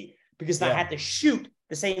 capacity, because I have to shoot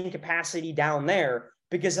the same capacity down there.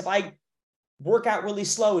 Because if I work out really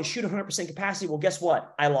slow and shoot 100% capacity, well, guess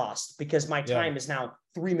what? I lost, because my time is now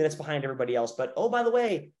 3 minutes behind everybody else. But oh, by the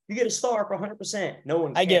way, you get a star for 100%. No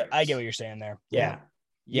one cares. I get what you're saying there. Yeah.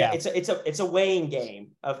 It's a weighing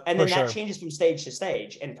game of, and then that changes from stage to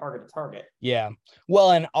stage and target to target. Yeah.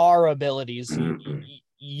 Well, and our abilities,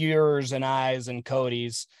 yours and I's and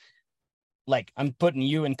Cody's, like, I'm putting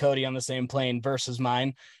you and Cody on the same plane versus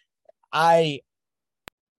mine. Why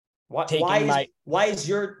is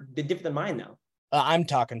your different than mine though? I'm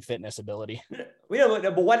talking fitness ability. We know,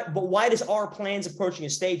 but why does our plans approaching a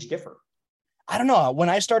stage differ? I don't know. When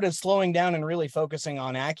I started slowing down and really focusing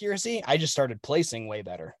on accuracy, I just started placing way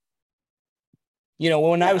better. You know,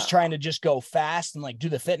 when I was trying to just go fast and like do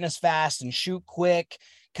the fitness fast and shoot quick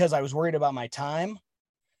because I was worried about my time,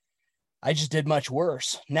 I just did much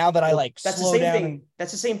worse. Now that I slow down.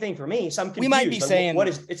 That's the same thing for me. So I'm confused. We might be saying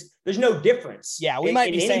there's no difference. Yeah, we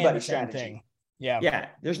might be saying the same thing. Yeah. Yeah.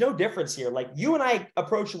 There's no difference here. Like, you and I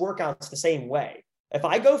approach the workouts the same way. If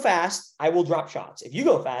I go fast, I will drop shots. If you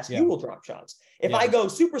go fast, you will drop shots. If I go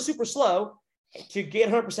super, super slow to get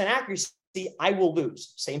 100% accuracy, I will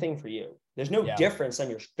lose. Same thing for you. There's no difference on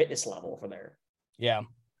your fitness level for there. Yeah.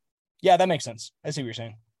 Yeah, that makes sense. I see what you're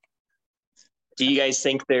saying. Do you guys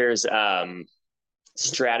think there's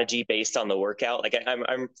strategy based on the workout? Like,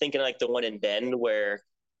 I'm thinking like the one in Bend where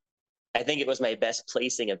I think it was my best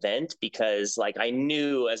placing event, because like I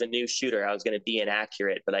knew as a new shooter I was going to be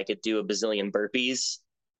inaccurate, but I could do a bazillion burpees.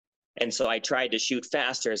 And so I tried to shoot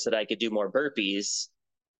faster so that I could do more burpees.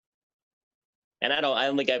 And I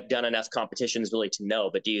don't think I've done enough competitions really to know,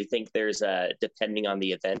 but do you think there's depending on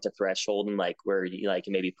the event, a threshold, and like where you like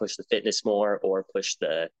maybe push the fitness more or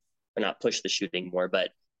not push the shooting more, but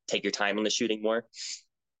take your time on the shooting more?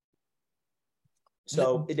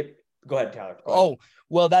 So go ahead, Tyler. Go ahead. Oh,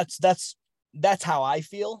 well, that's how I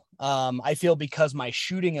feel. I feel because my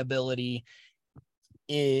shooting ability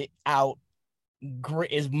is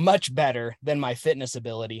much better than my fitness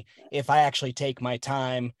ability. If I actually take my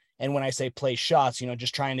time, and when I say play shots, you know,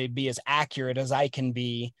 just trying to be as accurate as I can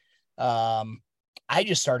be, I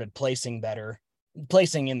just started placing in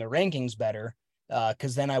the rankings better,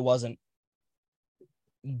 because then I wasn't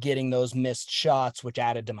getting those missed shots, which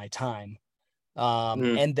added to my time.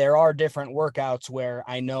 And there are different workouts where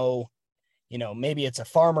I know, you know, maybe it's a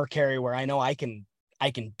farmer carry where I know I can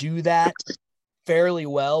do that fairly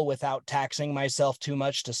well without taxing myself too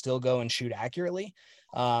much to still go and shoot accurately.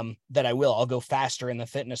 That I'll go faster in the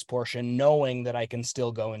fitness portion, knowing that I can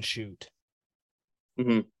still go and shoot.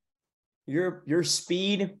 Mm-hmm. Your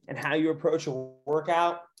speed and how you approach a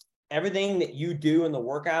workout, everything that you do in the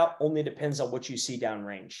workout only depends on what you see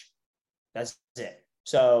downrange. That's it.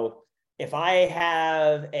 So if I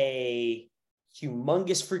have a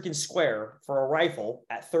humongous freaking square for a rifle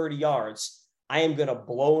at 30 yards, I am going to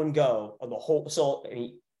blow and go on the whole. So I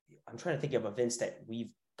mean, I'm trying to think of events that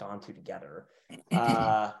we've gone to together.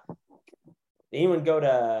 Anyone go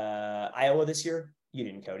to Iowa this year? You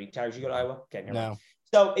didn't, Cody. Tyler, did you go to Iowa? Okay, never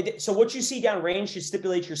mind. So what you see downrange should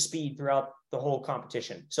stipulate your speed throughout the whole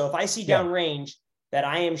competition. So if I see downrange that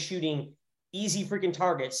I am shooting easy freaking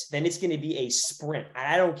targets, then it's going to be a sprint. And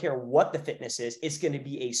I don't care what the fitness is. It's going to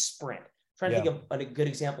be a sprint. I'm trying to think of a good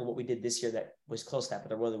example of what we did this year that was close to that, but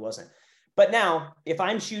there really wasn't. But now, if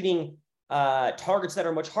I'm shooting targets that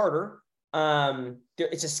are much harder,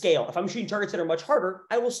 it's a scale. If I'm shooting targets that are much harder,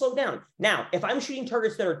 I will slow down. Now, if I'm shooting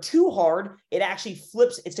targets that are too hard, it actually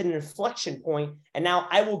flips. It's an inflection point. And now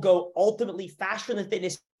I will go ultimately faster than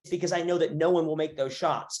fitness, because I know that no one will make those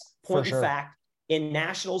shots. Point in fact, in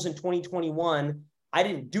nationals in 2021, I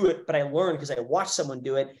didn't do it, but I learned because I watched someone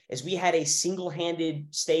do it, is we had a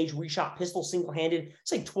single-handed stage reshot pistol, single-handed.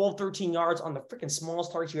 It's like 12, 13 yards on the freaking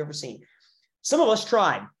smallest targets you've ever seen. Some of us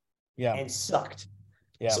tried and sucked.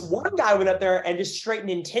 Yeah. So one guy went up there and just straight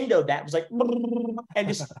Nintendo that was like, and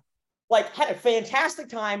just like had a fantastic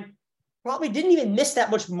time. probably didn't even miss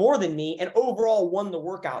that much more than me and overall won the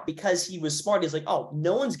workout because he was smart. He's like, oh,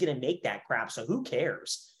 no one's going to make that crap, so who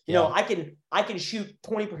cares? You know, I can shoot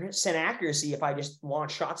 20% accuracy if I just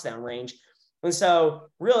launch shots down range. And so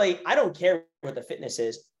really, I don't care what the fitness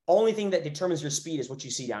is. Only thing that determines your speed is what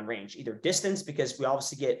you see down range, either distance, because we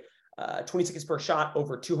obviously get 20 seconds per shot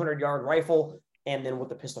over 200-yard rifle, and then what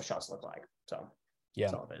the pistol shots look like. So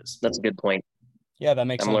that's all it is. That's a good point. Yeah, that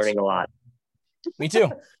makes sense. I'm learning a lot. Me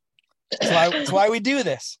too. That's why we do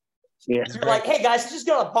this. Yeah. You're like, hey guys, just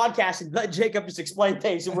go on a podcast and let Jacob just explain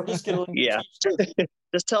things, and we're just gonna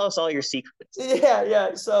just tell us all your secrets.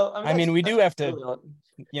 Yeah. So I mean we do have to,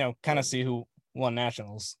 kind of see who won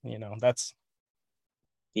nationals. That's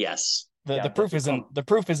the proof is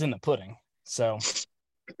in the pudding. So,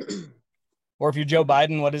 or if you're Joe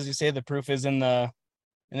Biden, what does he say? The proof is in the,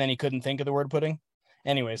 and then he couldn't think of the word pudding.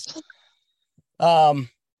 Anyways,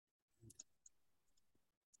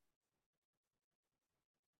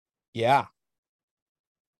 yeah.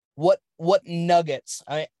 What nuggets?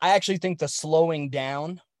 I actually think the slowing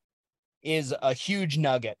down is a huge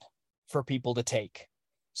nugget for people to take.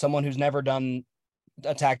 Someone who's never done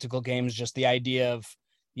a tactical game is just the idea of,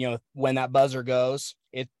 when that buzzer goes,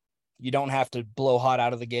 you don't have to blow hot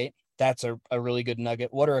out of the gate. That's a really good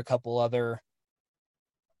nugget. What are a couple other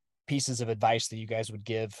pieces of advice that you guys would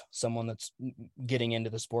give someone that's getting into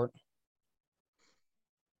the sport?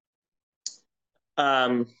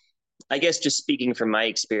 I guess just speaking from my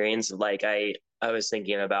experience, like I was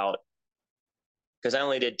thinking about, because I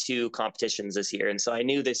only did 2 competitions this year. And so I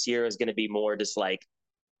knew this year was going to be more just like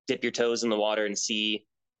dip your toes in the water and see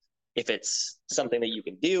if it's something that you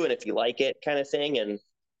can do and if you like it kind of thing. And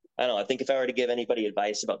I don't know, I think if I were to give anybody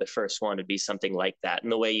advice about the first one, it'd be something like that.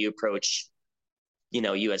 And the way you approach,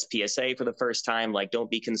 USPSA for the first time, like don't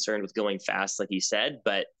be concerned with going fast, like you said,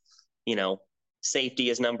 but, safety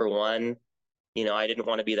is number one. I didn't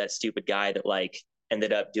want to be that stupid guy that like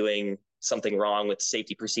ended up doing something wrong with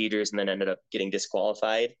safety procedures and then ended up getting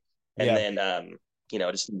disqualified. And then,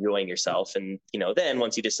 just enjoying yourself. And, then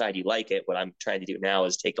once you decide you like it, what I'm trying to do now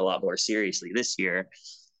is take a lot more seriously this year.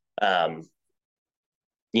 And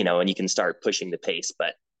you can start pushing the pace,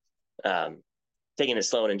 but taking it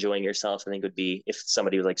slow and enjoying yourself, I think would be, if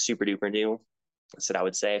somebody was like super duper new, that's what I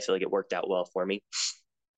would say. I feel like it worked out well for me.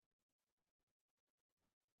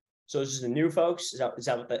 So this is the new folks. Is that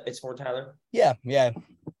what it's for, Tyler? Yeah. Yeah,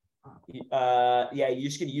 you're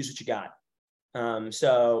just gonna use what you got.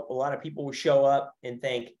 So a lot of people will show up and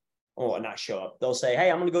think, not show up. They'll say, hey,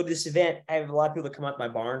 I'm gonna go to this event. I have a lot of people that come out to my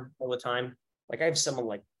barn all the time. Like I have someone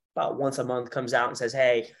like about once a month comes out and says,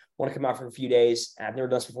 hey, I want to come out for a few days. I've never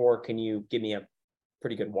done this before. Can you give me a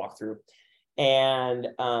pretty good walkthrough? And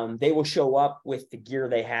they will show up with the gear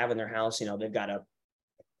they have in their house. They've got a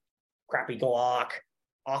crappy Glock,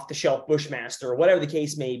 off the shelf Bushmaster, or whatever the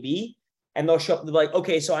case may be. And they'll show up, they're like,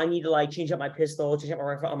 okay, so I need to like change up my pistol, change up my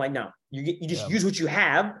rifle. I'm like, no, you just use what you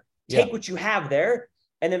have, take what you have there.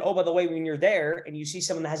 And then, oh, by the way, when you're there and you see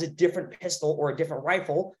someone that has a different pistol or a different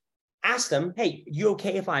rifle, ask them, hey, you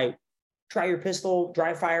okay if I try your pistol,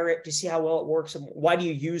 dry fire it to see how well it works? And why do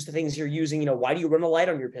you use the things you're using? Why do you run a light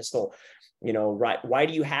on your pistol? Right. Why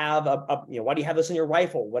do you have why do you have this in your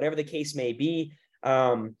rifle? Whatever the case may be.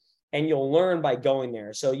 And you'll learn by going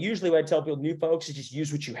there. So usually what I tell people, new folks, is just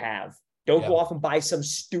use what you have. Don't go off and buy some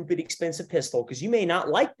stupid expensive pistol because you may not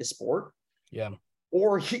like the sport. Yeah.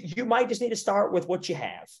 Or you might just need to start with what you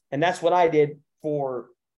have. And that's what I did for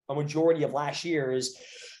a majority of last year. Is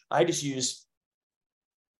I just used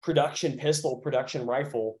production pistol, production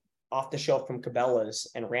rifle off the shelf from Cabela's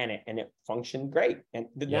and ran it, and it functioned great. And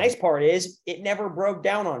the nice part is it never broke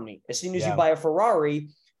down on me. As soon as you buy a Ferrari,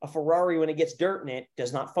 when it gets dirt in it,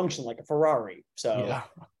 does not function like a Ferrari. So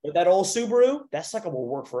with that old Subaru, that sucker will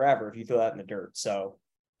work forever if you throw that in the dirt. So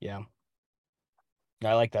yeah,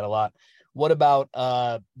 I like that a lot. What about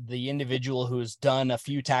the individual who's done a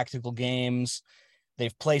few tactical games,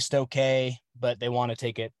 they've placed okay, but they want to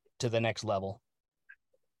take it to the next level?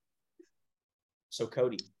 So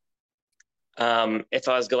Cody. If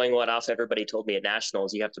I was going off everybody told me at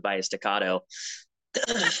nationals, you have to buy a Staccato.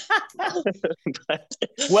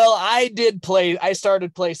 Well, I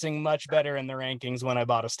started placing much better in the rankings when I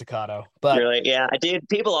bought a Staccato, but really, yeah, I did.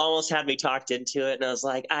 People almost had me talked into it, and I was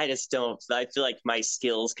like, I feel like my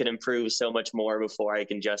skills can improve so much more before I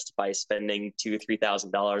can justify spending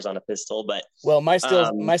 $2,000-3,000 on a pistol. But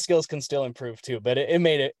my skills can still improve too, but it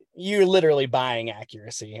made it, you're literally buying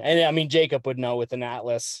accuracy. And I mean, Jacob would know with an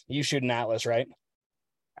Atlas, you shoot an Atlas, right?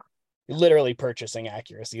 You're literally purchasing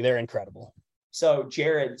accuracy. They're incredible. So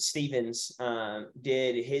Jared Stevens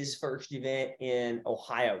did his first event in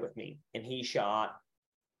Ohio with me, and he shot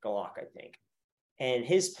Glock, I think. And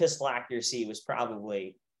his pistol accuracy was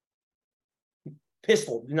probably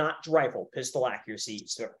pistol, not rifle, pistol accuracy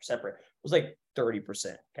separate. It was like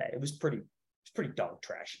 30%. Okay. It was pretty dog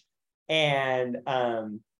trash. And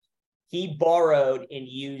he borrowed and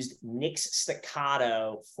used Nick's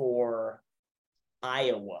Staccato for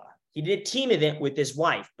Iowa. He did a team event with his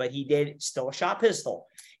wife, but he did still a shot pistol.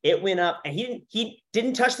 It went up, and he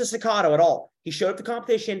didn't touch the Staccato at all. He showed up the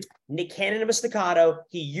competition. Nick handed him a Staccato.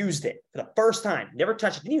 He used it for the first time. Never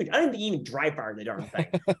touched it. I didn't think he even dry fired the darn thing.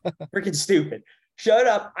 Freaking stupid. Showed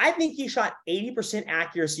up. I think he shot 80%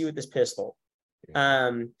 accuracy with this pistol.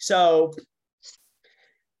 So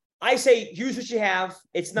I say use what you have.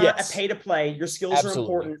 It's not a pay to play. Your skills are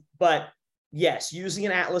important, but yes, using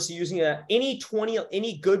an Atlas, using any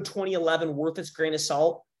good 2011 worth its grain of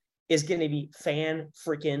salt is going to be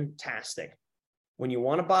fan-freaking-tastic. When you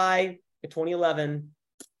want to buy a 2011,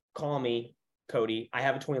 call me, Cody. I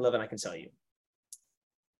have a 2011 I can sell you.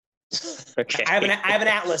 Okay. I have an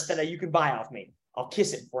Atlas that you can buy off me. I'll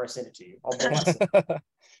kiss it before I send it to you. I'll bless it.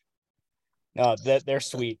 No, they're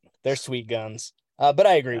sweet. They're sweet guns. But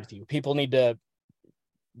I agree with you. People need to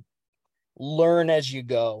learn as you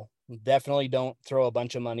go. Definitely don't throw a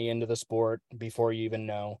bunch of money into the sport before you even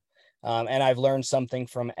know. And I've learned something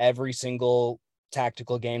from every single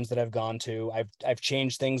tactical games that I've gone to. I've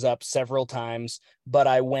changed things up several times, but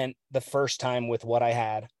I went the first time with what I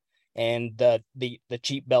had and the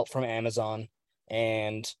cheap belt from Amazon,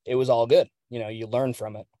 and it was all good. You learn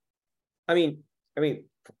from it. I mean,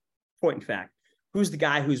 point in fact, who's the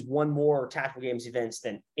guy who's won more tactical games events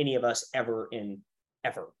than any of us ever?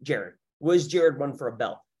 Jared. Was Jared run for a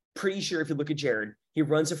belt? Pretty sure if you look at Jared, he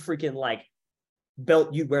runs a freaking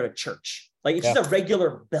belt you'd wear to church. It's just a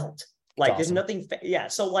regular belt. There's nothing.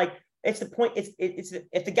 So it's the point. It's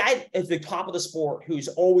if the guy at the top of the sport who's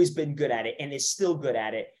always been good at it and is still good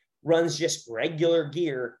at it runs just regular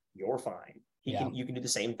gear, you're fine. You can do the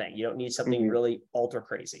same thing. You don't need something really ultra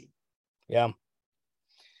crazy. Yeah.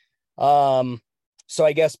 So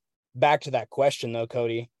I guess back to that question though,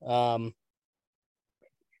 Cody.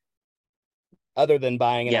 Other than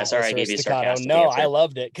buying an Atlas or a Staccato, no, answer. I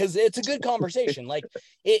loved it because it's a good conversation.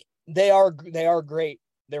 They are great.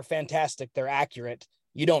 They're fantastic. They're accurate.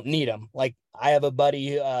 You don't need them. I have a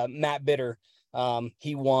buddy, Matt Bitter.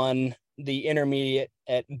 He won the intermediate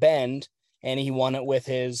at Bend, and he won it with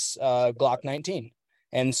his Glock 19.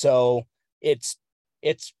 And so it's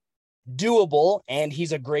doable, and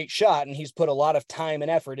he's a great shot, and he's put a lot of time and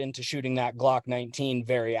effort into shooting that Glock 19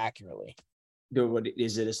 very accurately. Dude, what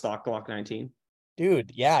is it? A stock Glock 19?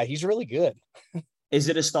 Dude, yeah, he's really good. Is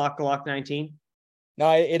it a stock Glock 19?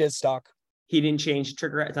 No, it is stock. He didn't change the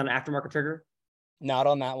trigger. It's on an aftermarket trigger. Not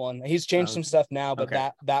on that one. He's changed some stuff now, but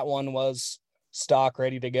that one was stock,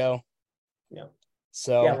 ready to go. Yeah.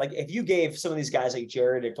 So if you gave some of these guys like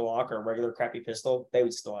Jared a Glock or a regular crappy pistol, they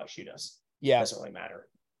would still outshoot us. Yeah, it doesn't really matter.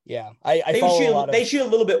 Yeah, they shoot a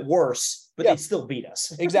little bit worse, but they'd still beat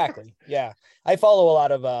us. Exactly. Yeah, I follow a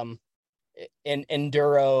lot of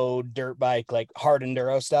enduro dirt bike, hard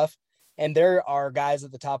enduro stuff, and there are guys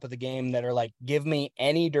at the top of the game that are give me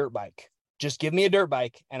any dirt bike, just give me a dirt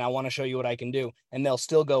bike and I want to show you what I can do, and they'll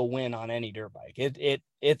still go win on any dirt bike.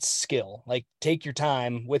 It's skill. Take your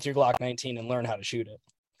time with your Glock 19 and learn how to shoot it.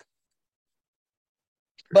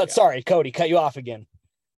 But sorry, Cody, cut you off again.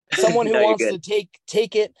 Someone who wants to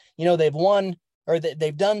take it, they've won or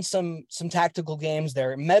they've done some tactical games.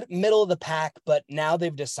 They're middle of the pack, but now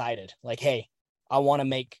they've decided hey, I want to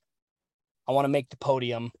make the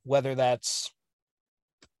podium, whether that's,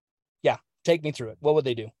 take me through it. What would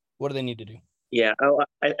they do? What do they need to do? Yeah.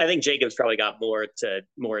 I think Jacob's probably got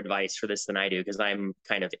more advice for this than I do, because I'm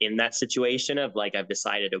kind of in that situation of I've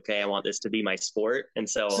decided, okay, I want this to be my sport. And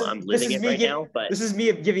so I'm living it right now. But this is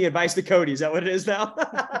me giving advice to Cody. Is that what it is now?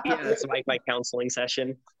 Yeah, that's my counseling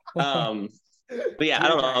session. But yeah, I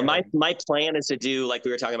don't know. My plan is to do, like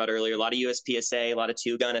we were talking about earlier, a lot of USPSA, a lot of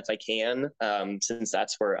 2-gun if I can, since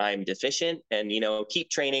that's where I'm deficient, and, keep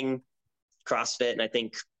training CrossFit. And I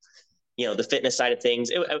think, the fitness side of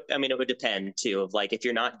things, it would depend too, of if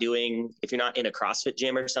you're not in a CrossFit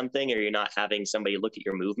gym or something, or you're not having somebody look at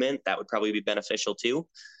your movement, that would probably be beneficial too.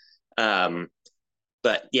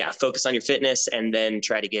 But yeah, focus on your fitness and then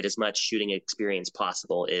try to get as much shooting experience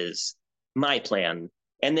possible is my plan.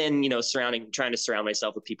 And then, trying to surround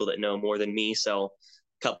myself with people that know more than me. So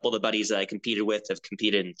a couple of the buddies that I competed with have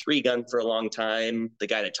competed in 3-gun for a long time. The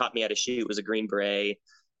guy that taught me how to shoot was a Green Beret.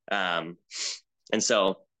 And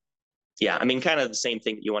so, yeah, kind of the same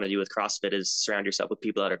thing that you want to do with CrossFit is surround yourself with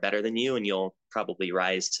people that are better than you, and you'll probably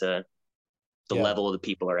rise to the level of the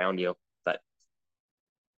people around you. But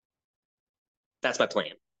that's my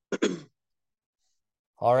plan.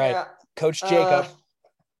 All right, Yeah. Coach Jacob.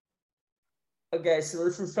 Okay, so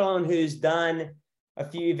this is someone who's done a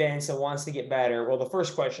few events and wants to get better. Well, the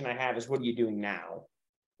first question I have is, what are you doing now?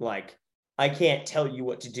 Like, I can't tell you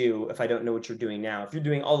what to do if I don't know what you're doing now. If you're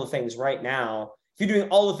doing all the things right now, if you're doing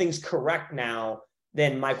all the things correct now,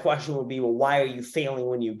 then my question would be, well, why are you failing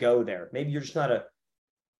when you go there? Maybe you're just not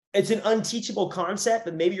it's an unteachable concept,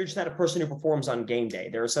 but maybe you're just not a person who performs on game day.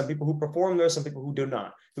 There are some people who perform, there are some people who do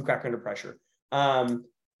not, who crack under pressure.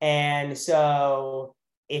 And so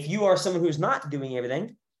if you are someone who's not doing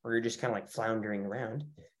everything, or you're just kind of like floundering around,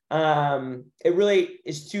 it really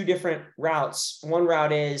is two different routes. One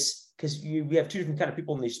route is, because we have two different kind of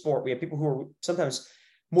people in the sport. We have people who are sometimes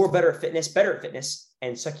better at fitness,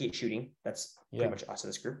 and sucky at shooting. That's pretty much us in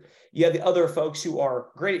this group. You have the other folks who are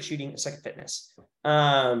great at shooting and suck at fitness.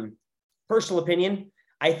 Personal opinion,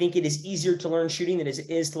 I think it is easier to learn shooting than it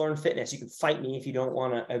is to learn fitness. You can fight me if you don't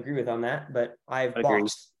want to agree with on that, but I've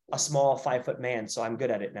boxed a small 5-foot man, so I'm good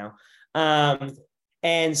at it now.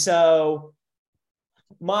 And so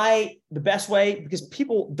the best way, because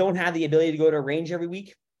people don't have the ability to go to a range every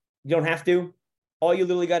week. You don't have to. All you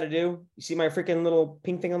literally got to do, you see my freaking little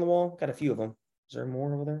pink thing on the wall? Got a few of them. Is there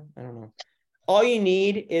more over there? I don't know. All you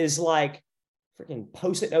need is like freaking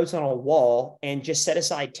post-it notes on a wall and just set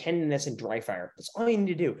aside 10 minutes in dry fire. That's all you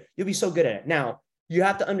need to do. You'll be so good at it. Now, you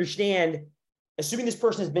have to understand, assuming this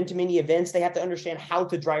person has been to many events, they have to understand how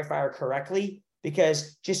to dry fire correctly,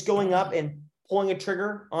 because just going up and pulling a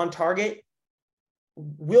trigger on target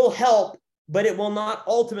will help, but it will not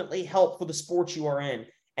ultimately help for the sport you are in.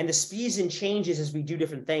 And the speeds and changes as we do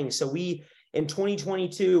different things. So in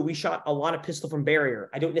 2022, we shot a lot of pistol from barrier.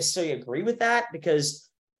 I don't necessarily agree with that, because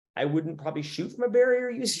I wouldn't probably shoot from a barrier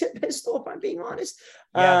using a pistol, if I'm being honest.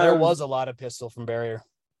 Yeah, there was a lot of pistol from barrier.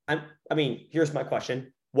 I mean, here's my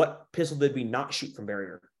question. What pistol did we not shoot from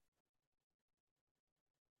barrier?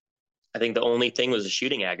 I think the only thing was a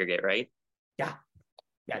shooting aggregate, right? Yeah.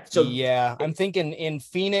 Yeah. So yeah, I'm thinking in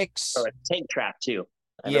Phoenix. Or a tank trap too.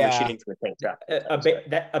 I remember shooting from a tank trap.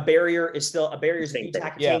 A barrier is still a barrier. Is a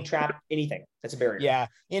tank trap, anything. That's a barrier. Yeah.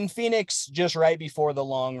 In Phoenix, just right before the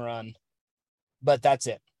long run. But that's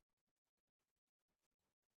it.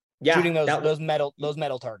 Yeah. Shooting those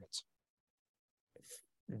metal targets.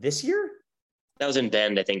 This year? That was in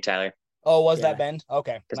Bend, I think, Tyler. Oh, was that Bend?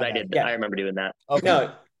 Okay. Because I did. Yeah. I remember doing that. Okay.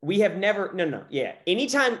 No, we have never. No. Yeah.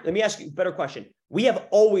 Anytime. Let me ask you a better question. We have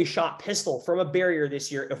always shot pistol from a barrier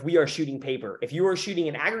this year if we are shooting paper. If you are shooting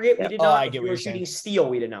an aggregate, we did not. If you were shooting steel,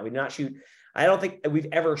 we did not. We did not shoot. I don't think we've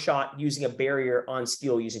ever shot using a barrier on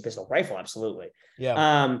steel using pistol. Rifle, absolutely.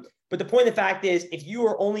 Yeah. But the point of the fact is, if you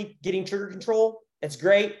are only getting trigger control, it's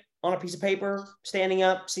great on a piece of paper, standing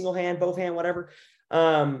up, single hand, both hand, whatever.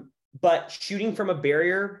 But shooting from a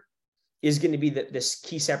barrier is going to be this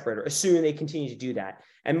key separator, assuming they continue to do that.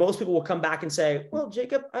 And most people will come back and say, well,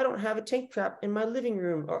 Jacob, I don't have a tank trap in my living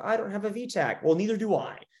room, or I don't have a VTAC. Well, neither do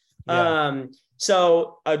I. Yeah.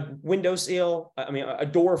 So a windowsill, a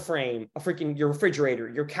door frame, your refrigerator,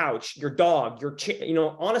 your couch, your dog, your chair,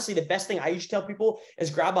 honestly, the best thing I usually tell people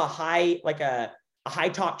is grab a high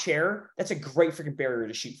top chair. That's a great freaking barrier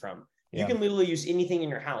to shoot from. Yeah. You can literally use anything in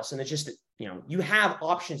your house. And it's just, you have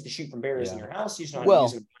options to shoot from barriers in your house. You just not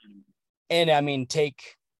use them. And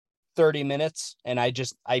take 30 minutes, and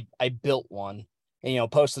I built one and,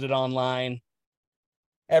 posted it online.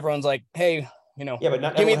 Everyone's like, hey, yeah, but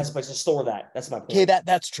not everyone has a place to store that. That's my point. Okay,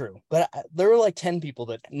 that's true. But there were like 10 people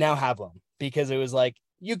that now have them, because it was like,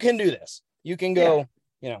 you can do this. You can go,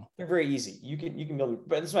 They're very easy. You can build them.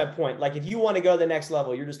 But that's my point. Like, if you want to go to the next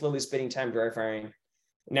level, you're just literally spending time dry firing.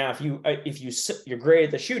 Now, if you're great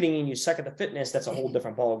at the shooting and you suck at the fitness, that's a whole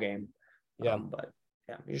different ball game. Yeah. But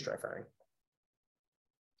yeah, you're just dry firing.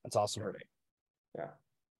 That's awesome. Yeah.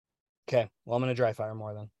 Okay. Well, I'm going to dry fire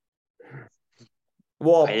more then.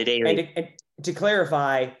 Well, and to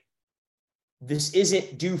clarify, this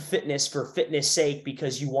isn't do fitness for fitness sake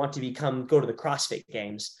because you want to go to the CrossFit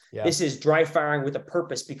games. Yeah. This is dry firing with a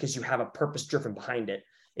purpose because you have a purpose driven behind it.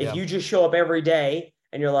 If you just show up every day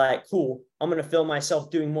and you're like, cool, I'm going to film myself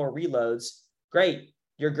doing more reloads. Great.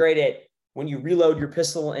 You're great at when you reload your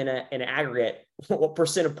pistol in an aggregate. What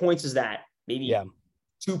percent of points is that? Maybe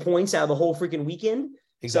 2 points out of the whole freaking weekend.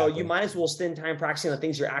 Exactly. So you might as well spend time practicing the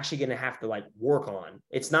things you're actually going to have to work on.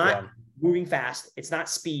 It's not moving fast. It's not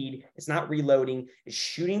speed. It's not reloading. It's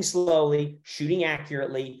shooting slowly, shooting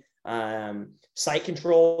accurately, sight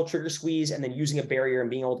control, trigger squeeze, and then using a barrier and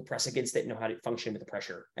being able to press against it and know how to function with the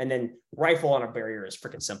pressure. And then rifle on a barrier is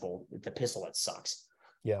freaking simple. The pistol, it sucks.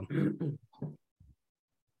 Yeah.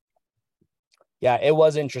 Yeah, it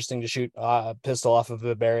was interesting to shoot a pistol off of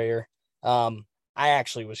a barrier. I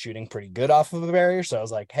actually was shooting pretty good off of a barrier. So I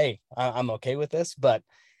was like, hey, I'm okay with this. But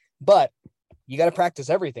you got to practice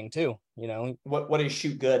everything too, you know. What is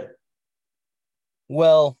shoot good?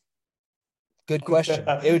 Well, good question.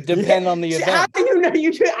 It would depend on the See, how event. do you know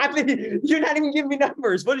you're not even giving me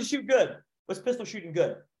numbers? What is shoot good? What's pistol shooting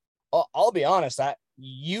good? I'll be honest, that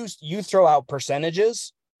you throw out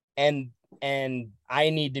percentages, and I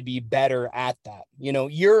need to be better at that. You know,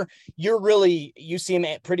 you seem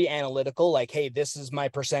pretty analytical, like, hey, this is my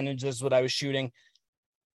percentage, this is what I was shooting.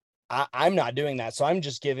 I'm not doing that. So I'm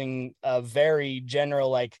just giving a very general,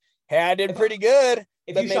 like, hey, I did pretty good.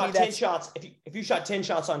 If you shot 10 shots, if you shot 10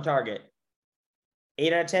 shots on target,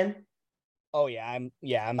 8 out of 10. Oh yeah,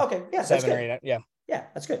 I'm okay. Yeah, 7 or 8. Yeah,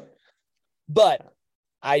 that's good. But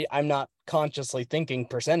I'm not consciously thinking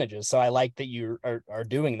percentages. So I like that you are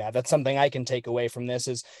doing that. That's something I can take away from this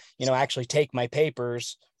is, you know, actually take my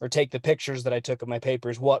papers or take the pictures that I took of my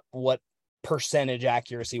papers. What percentage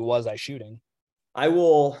accuracy was I shooting?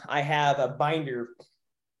 I have a binder.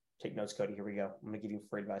 Take notes, Cody. Here we go. I'm going to give you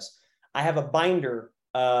free advice. I have a binder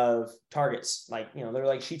of targets. Like, you know, they're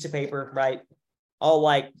like sheets of paper, right? I'll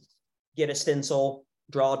like get a stencil,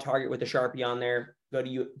 draw a target with a Sharpie on there, go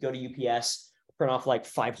to UPS, print off like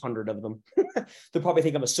 500 of them. They'll probably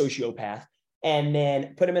think I'm a sociopath, and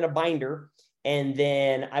then put them in a binder. And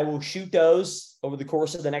then I will shoot those over the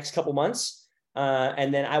course of the next couple months.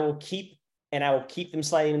 And then I will keep them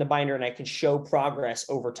sliding in the binder, and I can show progress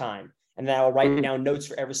over time. And then I will write down notes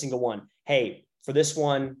for every single one. Hey, for this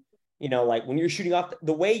one, you know, like when you're shooting off,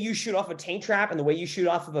 the way you shoot off a tank trap and the way you shoot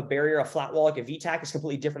off of a barrier, a flat wall like a VTAC is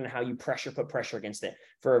completely different than how you put pressure against it.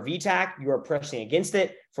 For a VTAC, you are pressing against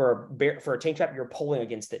it. For a tank trap, you're pulling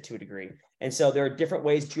against it to a degree. And so there are different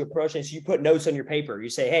ways to approach it. So you put notes on your paper. You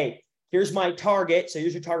say, hey, here's my target. So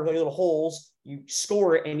here's your target with your little holes. You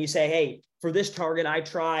score it and you say, hey, for this target, I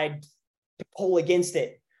tried to pull against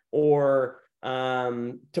it or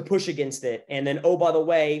to push against it. And then, oh, by the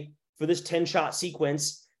way, for this 10-shot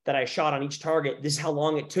sequence that I shot on each target, this is how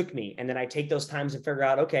long it took me. And then I take those times and figure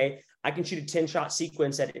out, okay, I can shoot a 10-shot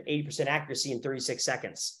sequence at an 80% accuracy in 36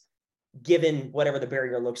 seconds, given whatever the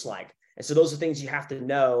barrier looks like. And so those are things you have to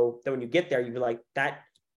know that when you get there, you'd be like, that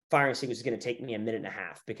firing sequence is going to take me a minute and a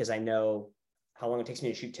half because I know how long it takes me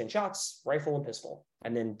to shoot 10 shots, rifle and pistol,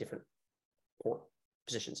 and then different port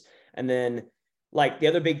positions. And then like the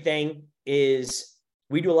other big thing is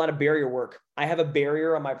we do a lot of barrier work. I have a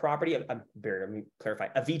barrier on my property. Let me clarify.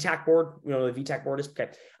 A VTAC board. You know what a VTAC board is? Okay.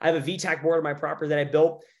 I have a VTAC board on my property that I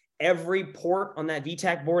built. Every port on that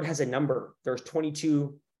VTAC board has a number. There's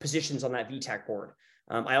 22 positions on that VTAC board.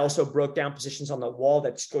 I also broke down positions on the wall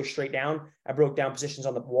that go straight down. I broke down positions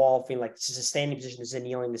on the wall, feeling like this is a standing position, this is a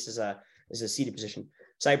kneeling, this is a seated position.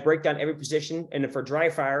 So I break down every position. And then for dry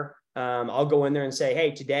fire, I'll go in there and say,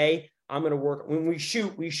 hey, today I'm going to work. When we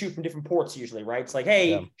shoot from different ports usually, right? It's like,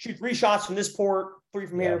 hey, shoot 3 shots from this port, 3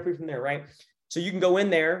 from here, 3 from there, right? So you can go in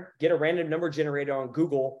there, get a random number generator on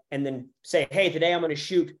Google, and then say, hey, today I'm going to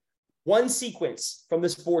shoot 1 sequence from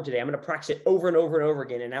this board today. I'm going to practice it over and over and over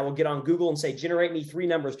again. And I will get on Google and say, generate me 3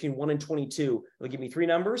 numbers between 1 and 22. It'll give me 3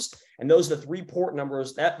 numbers. And those are the 3 port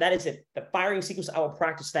numbers. That is it. The firing sequence I will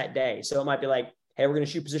practice that day. So it might be like, hey, we're going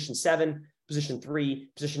to shoot position 7, position 3,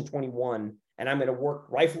 position 21. And I'm going to work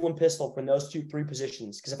rifle and pistol from those 3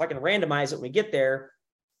 positions. Because if I can randomize it when we get there,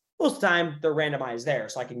 most of the time they're randomized there.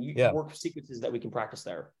 So I can work sequences that we can practice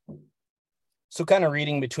there. So kind of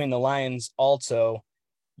reading between the lines also,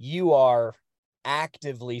 you are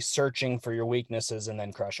actively searching for your weaknesses and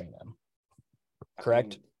then crushing them.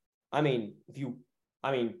 Correct?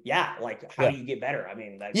 Yeah. Like, how do you get better? I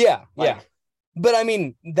mean, yeah. But I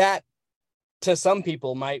mean, that to some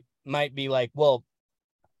people might be like, well,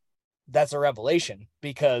 that's a revelation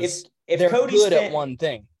because if they're Cody good at one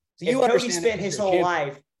thing. So if Cody spent his whole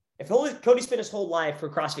life, Cody spent his whole life for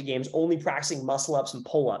CrossFit Games only practicing muscle ups and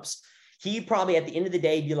pull ups, he probably at the end of the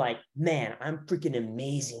day be like, man, I'm freaking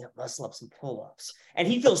amazing at muscle ups and pull ups. And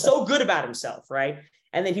he feels so good about himself, right?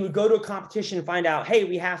 And then he would go to a competition and find out, hey,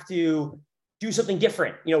 we have to do something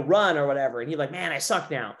different, run or whatever. And he's like, man, I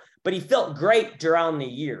suck now. But he felt great during the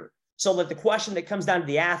year. So like the question that comes down to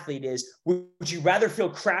the athlete is, would you rather feel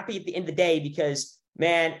crappy at the end of the day because,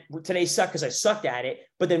 man, today sucked because I sucked at it,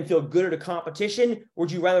 but then feel good at a competition? Or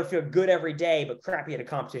would you rather feel good every day, but crappy at a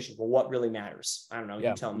competition? Well, what really matters? I don't know.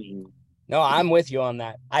 You tell me. No, I'm with you on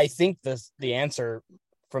that. I think the answer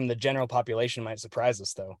from the general population might surprise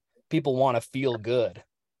us, though. People want to feel good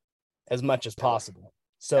as much as possible.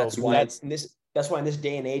 So that's why in this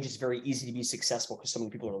day and age, it's very easy to be successful because so many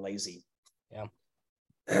people are lazy. Yeah.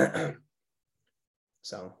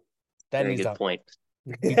 So very good point.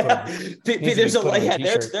 There's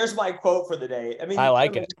my quote for the day. I mean, I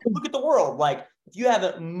like it. Look at the world. Like, if you have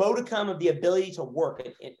a modicum of the ability to work,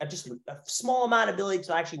 just a small amount of ability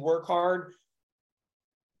to actually work hard,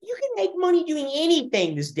 you can make money doing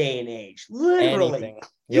anything this day and age. Literally. Anything.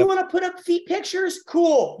 You want to put up feet pictures?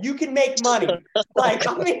 Cool. You can make money. Like,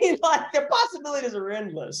 I mean, like, the possibilities are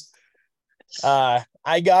endless. I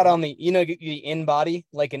got on the, the in-body,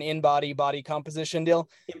 like an in-body body composition deal.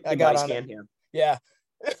 I got on it. Yeah.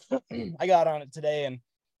 I got on it today, and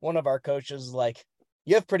one of our coaches was like,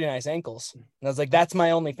 you have pretty nice ankles. And I was like, that's my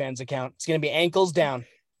OnlyFans account. It's going to be ankles down.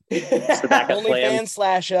 OnlyFans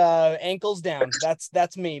 / ankles down.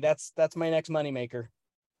 That's me. That's my next moneymaker.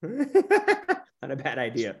 Not a bad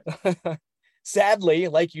idea. Sadly,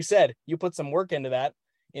 like you said, you put some work into that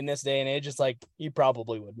in this day and age. It's like, you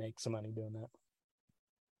probably would make some money doing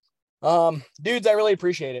that. Dudes, I really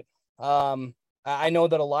appreciate it. I know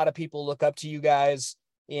that a lot of people look up to you guys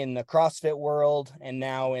in the CrossFit world and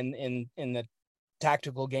now in the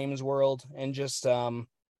tactical games world. And just,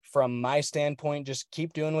 from my standpoint, just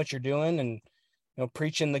keep doing what you're doing and,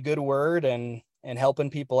 preaching the good word and helping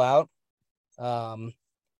people out.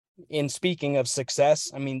 In speaking of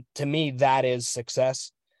success, I mean, to me, that is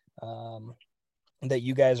success. That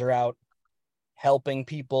you guys are out helping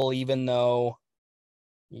people, even though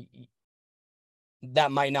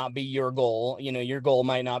that might not be your goal. Your goal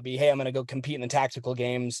might not be, hey, I'm going to go compete in the tactical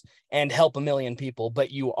games and help a million people,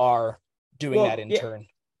 but you are doing that in turn.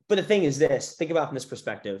 But the thing is this, think about from this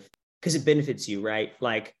perspective, because it benefits you, right?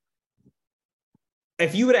 Like,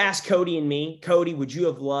 if you would ask Cody and me, Cody, would you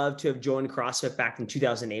have loved to have joined CrossFit back in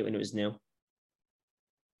 2008 when it was new?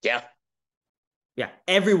 Yeah. Yeah.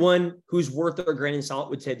 Everyone who's worth their grain of salt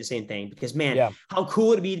would say the same thing, because, man, how cool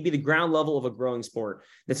would it be to be the ground level of a growing sport?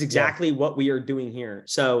 That's exactly what we are doing here.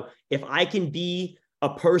 So if I can be a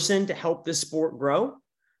person to help this sport grow,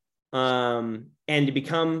 and to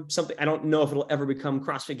become something, I don't know if it'll ever become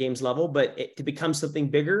CrossFit Games level, but to become something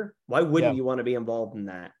bigger, why wouldn't you want to be involved in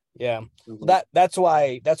that? Yeah. Well, that's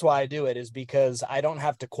why I do it, is because I don't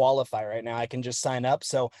have to qualify right now. I can just sign up.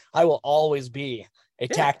 So I will always be a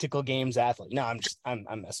tactical games athlete. No,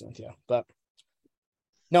 I'm messing with you, but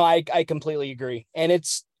no, I completely agree. And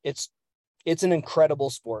it's an incredible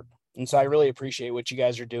sport. And so I really appreciate what you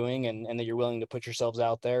guys are doing and that you're willing to put yourselves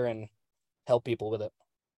out there and help people with it.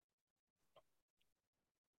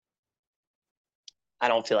 I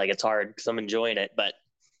don't feel like it's hard because I'm enjoying it, but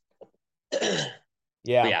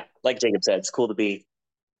yeah, like Jacob said, it's cool to be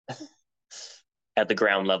at the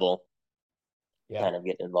ground level, kind of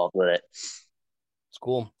getting involved with it. It's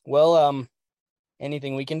cool. Well,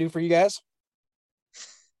 anything we can do for you guys?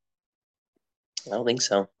 I don't think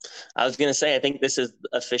so. I was going to say, I think this is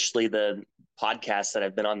officially the podcast that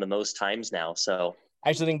I've been on the most times now. So I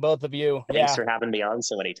actually think both of you. Thanks for having me on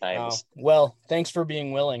so many times. Well, thanks for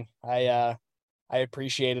being willing. I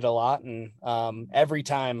appreciate it a lot. And every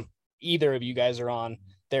time either of you guys are on,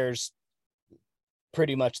 there's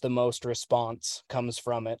pretty much the most response comes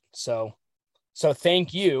from it. So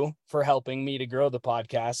thank you for helping me to grow the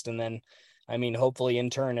podcast. And then, I mean, hopefully in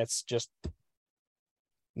turn, it's just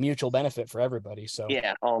mutual benefit for everybody. So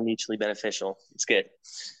yeah, all mutually beneficial. It's good.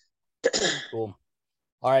 Cool.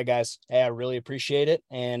 All right, guys. Hey, I really appreciate it.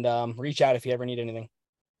 And reach out if you ever need anything.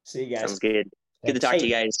 See you guys. Sounds good. Good to talk to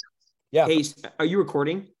you guys. Yeah. Hey, are you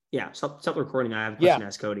recording? Yeah. Stop the recording. I have a question to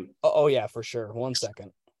ask Cody. Oh yeah, for sure. 1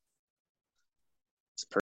 second.